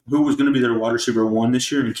was going to be their wide receiver 1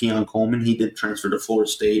 this year, and Keon Coleman. He did transfer to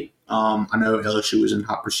Florida State. I know LSU was in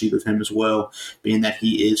hot pursuit of him as well, being that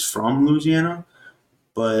he is from Louisiana.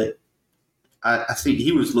 But I think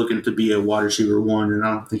he was looking to be a wide receiver 1, and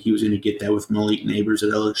I don't think he was going to get that with Malik Neighbors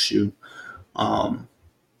at LSU.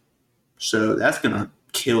 So that's going to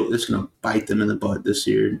it's going to bite them in the butt this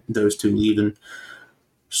year, those two leaving.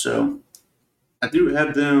 So I do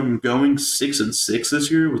have them going 6-6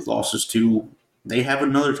 this year with losses to. They have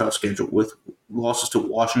another tough schedule with losses to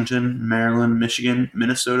Washington, Maryland, Michigan,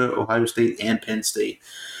 Minnesota, Ohio State, and Penn State.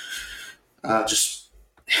 Just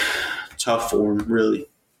tough for them, really.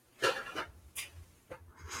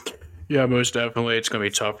 Yeah, most definitely. It's going to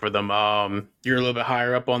be tough for them. You're a little bit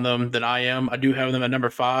higher up on them than I am. I do have them at number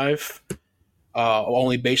 5,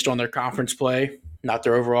 only based on their conference play, not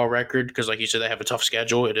their overall record, because like you said, they have a tough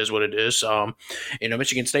schedule. It is what it is.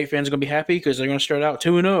 Michigan State fans are going to be happy because they're going to start out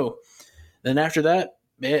 2-0. Then after that,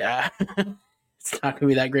 it's not going to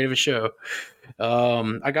be that great of a show.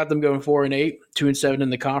 I got them going 4-8, 2-7 in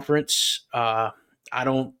the conference. I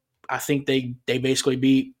think they basically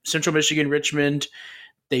beat Central Michigan, Richmond.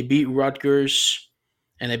 They beat Rutgers,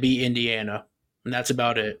 and they beat Indiana, and that's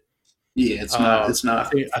about it. Yeah, it's not. It's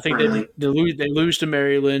not. I think they lose to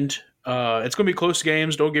Maryland. It's going to be close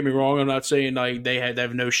games. Don't get me wrong. I'm not saying like they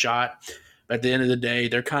have no shot. But at the end of the day,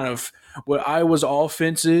 they're kind of what Iowa's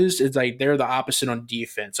offense is. It's like they're the opposite on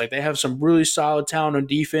defense. Like they have some really solid talent on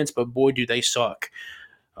defense, but boy, do they suck.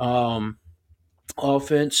 Offense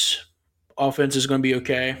is going to be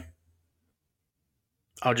okay.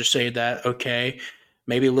 I'll just say that okay,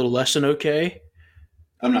 maybe a little less than okay.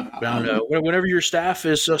 I don't know. Whenever your staff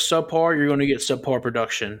is subpar, you're going to get subpar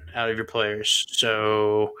production out of your players.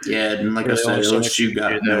 So yeah, and like I said, LSU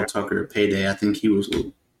got Mel Tucker at payday. I think he was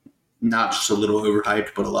not just a little overhyped,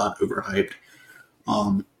 but a lot overhyped.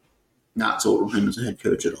 Not sold on him as a head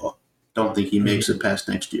coach at all. Don't think he makes it past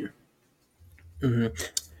next year. Mm-hmm.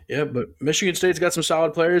 Yeah, but Michigan State's got some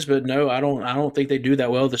solid players, but no, I don't think they do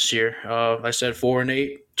that well this year. I said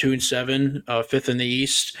 4-8, 2-7, 5th in the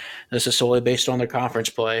East. This is solely based on their conference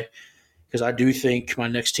play, because I do think my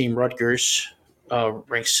next team, Rutgers,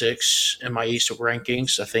 ranks 6 in my East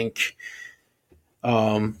rankings. I think,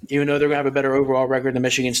 even though they're gonna have a better overall record than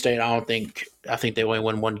Michigan State, I think they only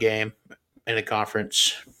win 1 game in the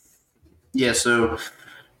conference. Yeah, so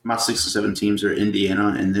my 6 and 7 teams are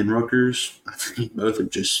Indiana and then Rutgers. I think both are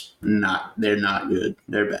just not. They're not good.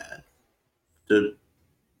 They're bad. To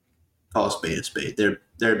call a spade a spade.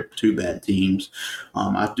 They're 2 bad teams.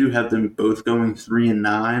 I do have them both going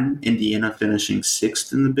 3-9. Indiana finishing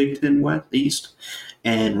 6th in the Big Ten West East,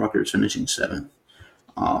 and Rutgers finishing 7th.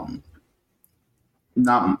 I'm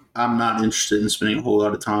not interested in spending a whole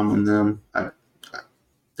lot of time on them.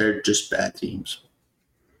 They're just bad teams.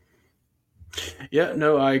 Yeah,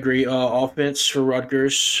 no, I agree. Offense for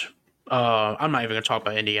Rutgers, I'm not even going to talk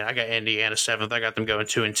about Indiana. I got Indiana 7th. I got them going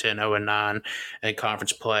 2-10, 0-9 in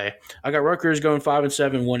conference play. I got Rutgers going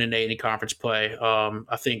 5-7, 1-8 in conference play.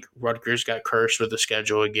 I think Rutgers got cursed with the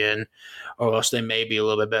schedule again, or else they may be a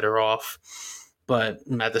little bit better off. But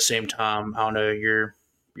at the same time, I don't know.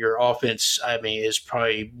 Your offense, I mean, is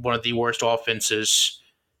probably one of the worst offenses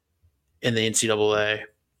in the NCAA.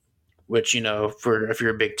 Which, for if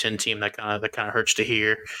you're a Big Ten team, that kind of hurts to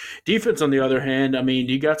hear. Defense, on the other hand, I mean,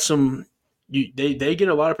 you got some. They get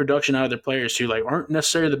a lot of production out of their players who aren't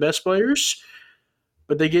necessarily the best players,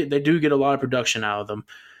 but they do get a lot of production out of them,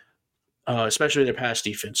 especially their pass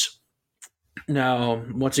defense. Now,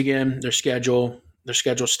 once again, their schedule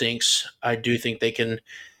stinks. I do think they can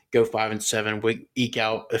go 5-7, eke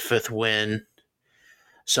out a 5th win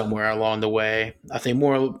somewhere along the way. I think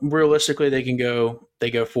more realistically they go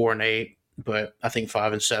 4-8, but I think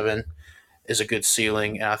 5-7 is a good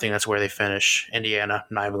ceiling, and I think that's where they finish. Indiana,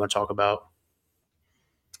 not even going to talk about.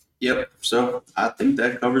 Yep. So I think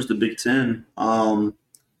that covers the Big Ten.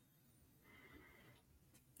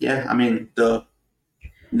 Yeah, I mean the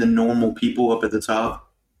normal people up at the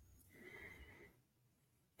top,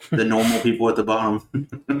 the normal people at the bottom.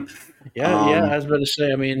 Yeah, I was about to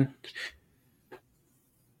say. I mean,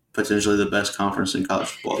 potentially the best conference in college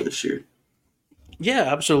football this year. yeah,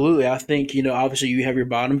 absolutely. I think obviously you have your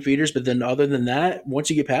bottom feeders, but then other than that,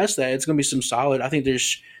 once you get past that, it's going to be some solid. I think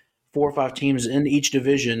there's 4 or 5 teams in each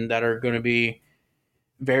division that are going to be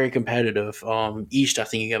very competitive. East, I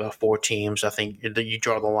think you have about 4 teams. I think that you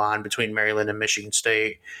draw the line between Maryland and Michigan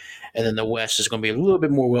State, and then the West is going to be a little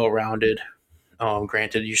bit more well-rounded.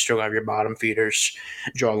 Granted, you still have your bottom feeders.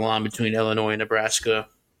 Draw the line between Illinois and Nebraska.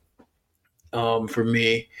 For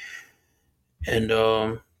me, and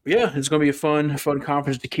yeah, it's going to be a fun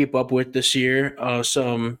conference to keep up with this year.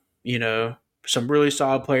 Some really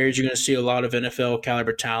solid players. You're going to see a lot of NFL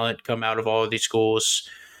caliber talent come out of all of these schools.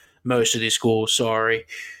 Most of these schools, sorry.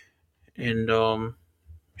 And you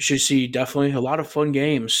should see definitely a lot of fun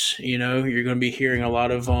games. You're going to be hearing a lot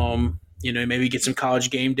of maybe get some college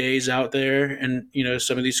game days out there, and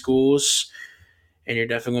some of these schools, and you're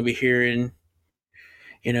definitely going to be hearing,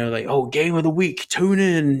 game of the week, tune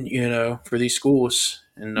in, for these schools.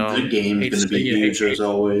 And the game is going to be huge as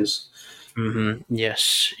always. Mm-hmm.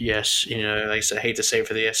 Yes. Like I said, I hate to say it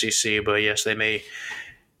for the SEC, but yes, they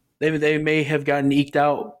may have gotten eked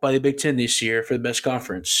out by the Big Ten this year for the best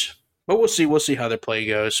conference. But we'll see. We'll see how their play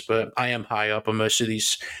goes. But I am high up on most of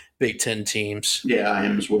these Big Ten teams. Yeah, I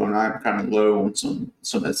am as well. And I'm kind of low on some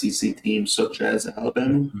SEC teams, such as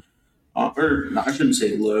Alabama. Or no, I shouldn't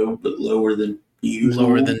say low, but lower than usual.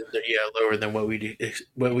 Lower than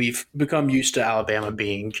what we've become used to Alabama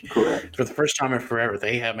being. Correct. For the first time in forever,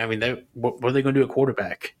 they have. I mean, what are they going to do at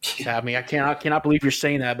quarterback? I mean, I cannot believe you're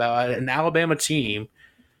saying that about an Alabama team.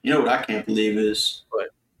 You know what I can't believe is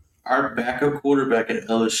our backup quarterback at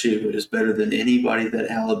LSU is better than anybody that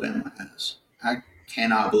Alabama has. I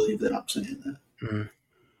cannot believe that I'm saying that. Mm-hmm.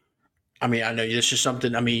 I mean, I know it's just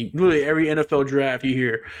something. I mean, really, every NFL draft you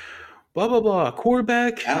hear, blah blah blah,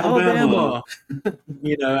 quarterback Alabama.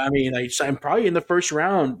 I mean, I'm probably in the first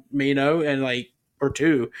round, and or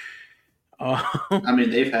 2. I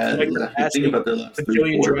mean, they've had. Think about their last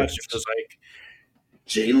 3 quarterbacks.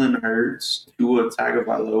 Jalen Hurts, Tua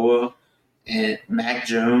Tagovailoa, and Mac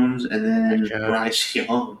Jones, and then Bryce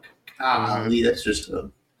Young. Golly, that's just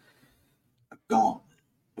a gauntlet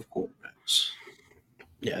of quarterbacks.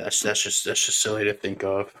 Yeah, that's just silly to think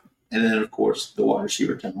of. And then, of course, the wide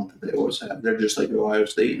receiver talent that they always have. They're just like Ohio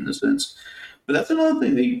State in a sense. But that's another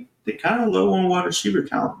thing. They kind of low on wide receiver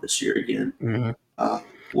talent this year again. Mm-hmm.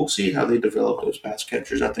 We'll see how they develop those pass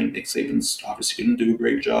catchers. I think Nick Saban's obviously going to do a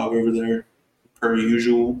great job over there, per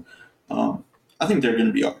usual. I think they're going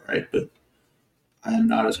to be all right, but I am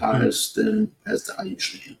not as high as them as I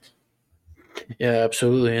usually am. Yeah,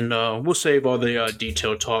 absolutely. And we'll save all the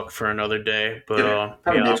detailed talk for another day. But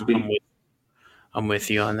I'm with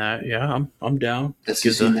you on that. Yeah, I'm down. Gives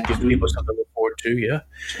people something to look forward to. Yeah,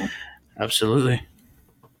 absolutely.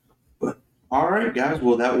 But all right, guys.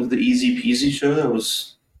 Well, that was the EZPZ show. That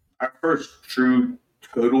was our first true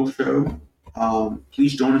total show.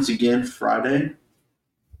 Please join us again Friday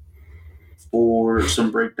for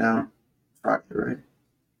some breakdown. Friday, right?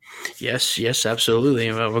 Yes,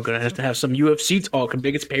 absolutely. We're going to have some UFC talk, the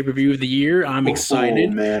biggest pay-per-view of the year. I'm excited.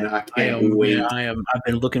 Oh, man, I can't wait. I've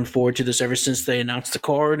been looking forward to this ever since they announced the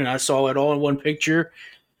card, and I saw it all in one picture,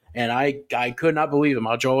 and I could not believe it.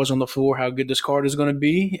 My jaw was on the floor how good this card is going to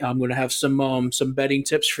be. I'm going to have some betting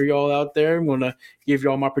tips for y'all out there. I'm going to give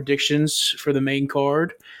y'all my predictions for the main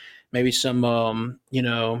card. maybe some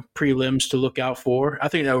prelims to look out for. I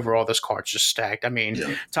think overall this card's just stacked. I mean,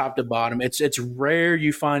 top to bottom, it's rare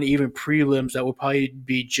you find even prelims that will probably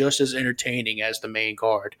be just as entertaining as the main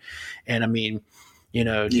card. And I mean,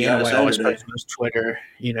 Dana White always puts on his Twitter.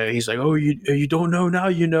 He's like, "Oh, you don't know now,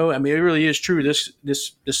 you know." I mean, it really is true this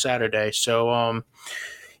Saturday. So,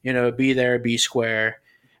 be there, be square.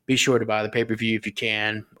 Be sure to buy the pay-per-view if you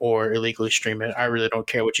can, or illegally stream it. I really don't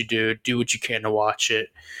care what you do. Do what you can to watch it.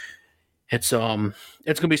 It's gonna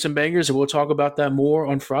be some bangers, and we'll talk about that more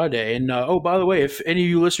on Friday. And by the way, if any of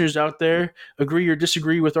you listeners out there agree or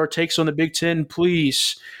disagree with our takes on the Big Ten,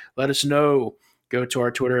 please let us know. Go to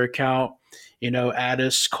our Twitter account, add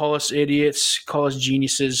us, call us idiots, call us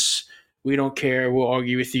geniuses. We don't care. We'll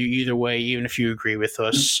argue with you either way, even if you agree with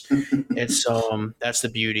us. It's that's the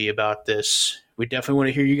beauty about this. We definitely want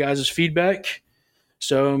to hear you guys' feedback.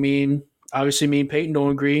 So, I mean, obviously, me and Peyton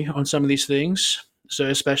don't agree on some of these things. So,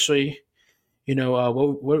 especially,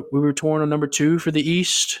 what we were torn on number 2 for the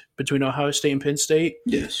East between Ohio State and Penn State.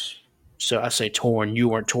 Yes. So I say torn. You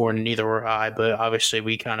weren't torn, neither were I. But obviously,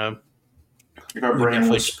 we kind of. If our brain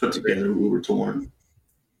was put together, we were torn.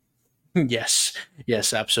 Yes,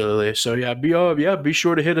 absolutely. So be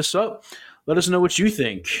sure to hit us up. Let us know what you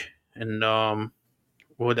think, and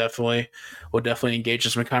we'll definitely engage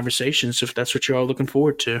in some conversations if that's what you're all looking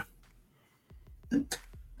forward to.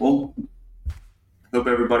 Well, hope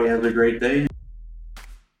everybody has a great day.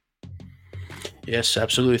 Yes,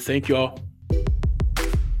 absolutely. Thank you all.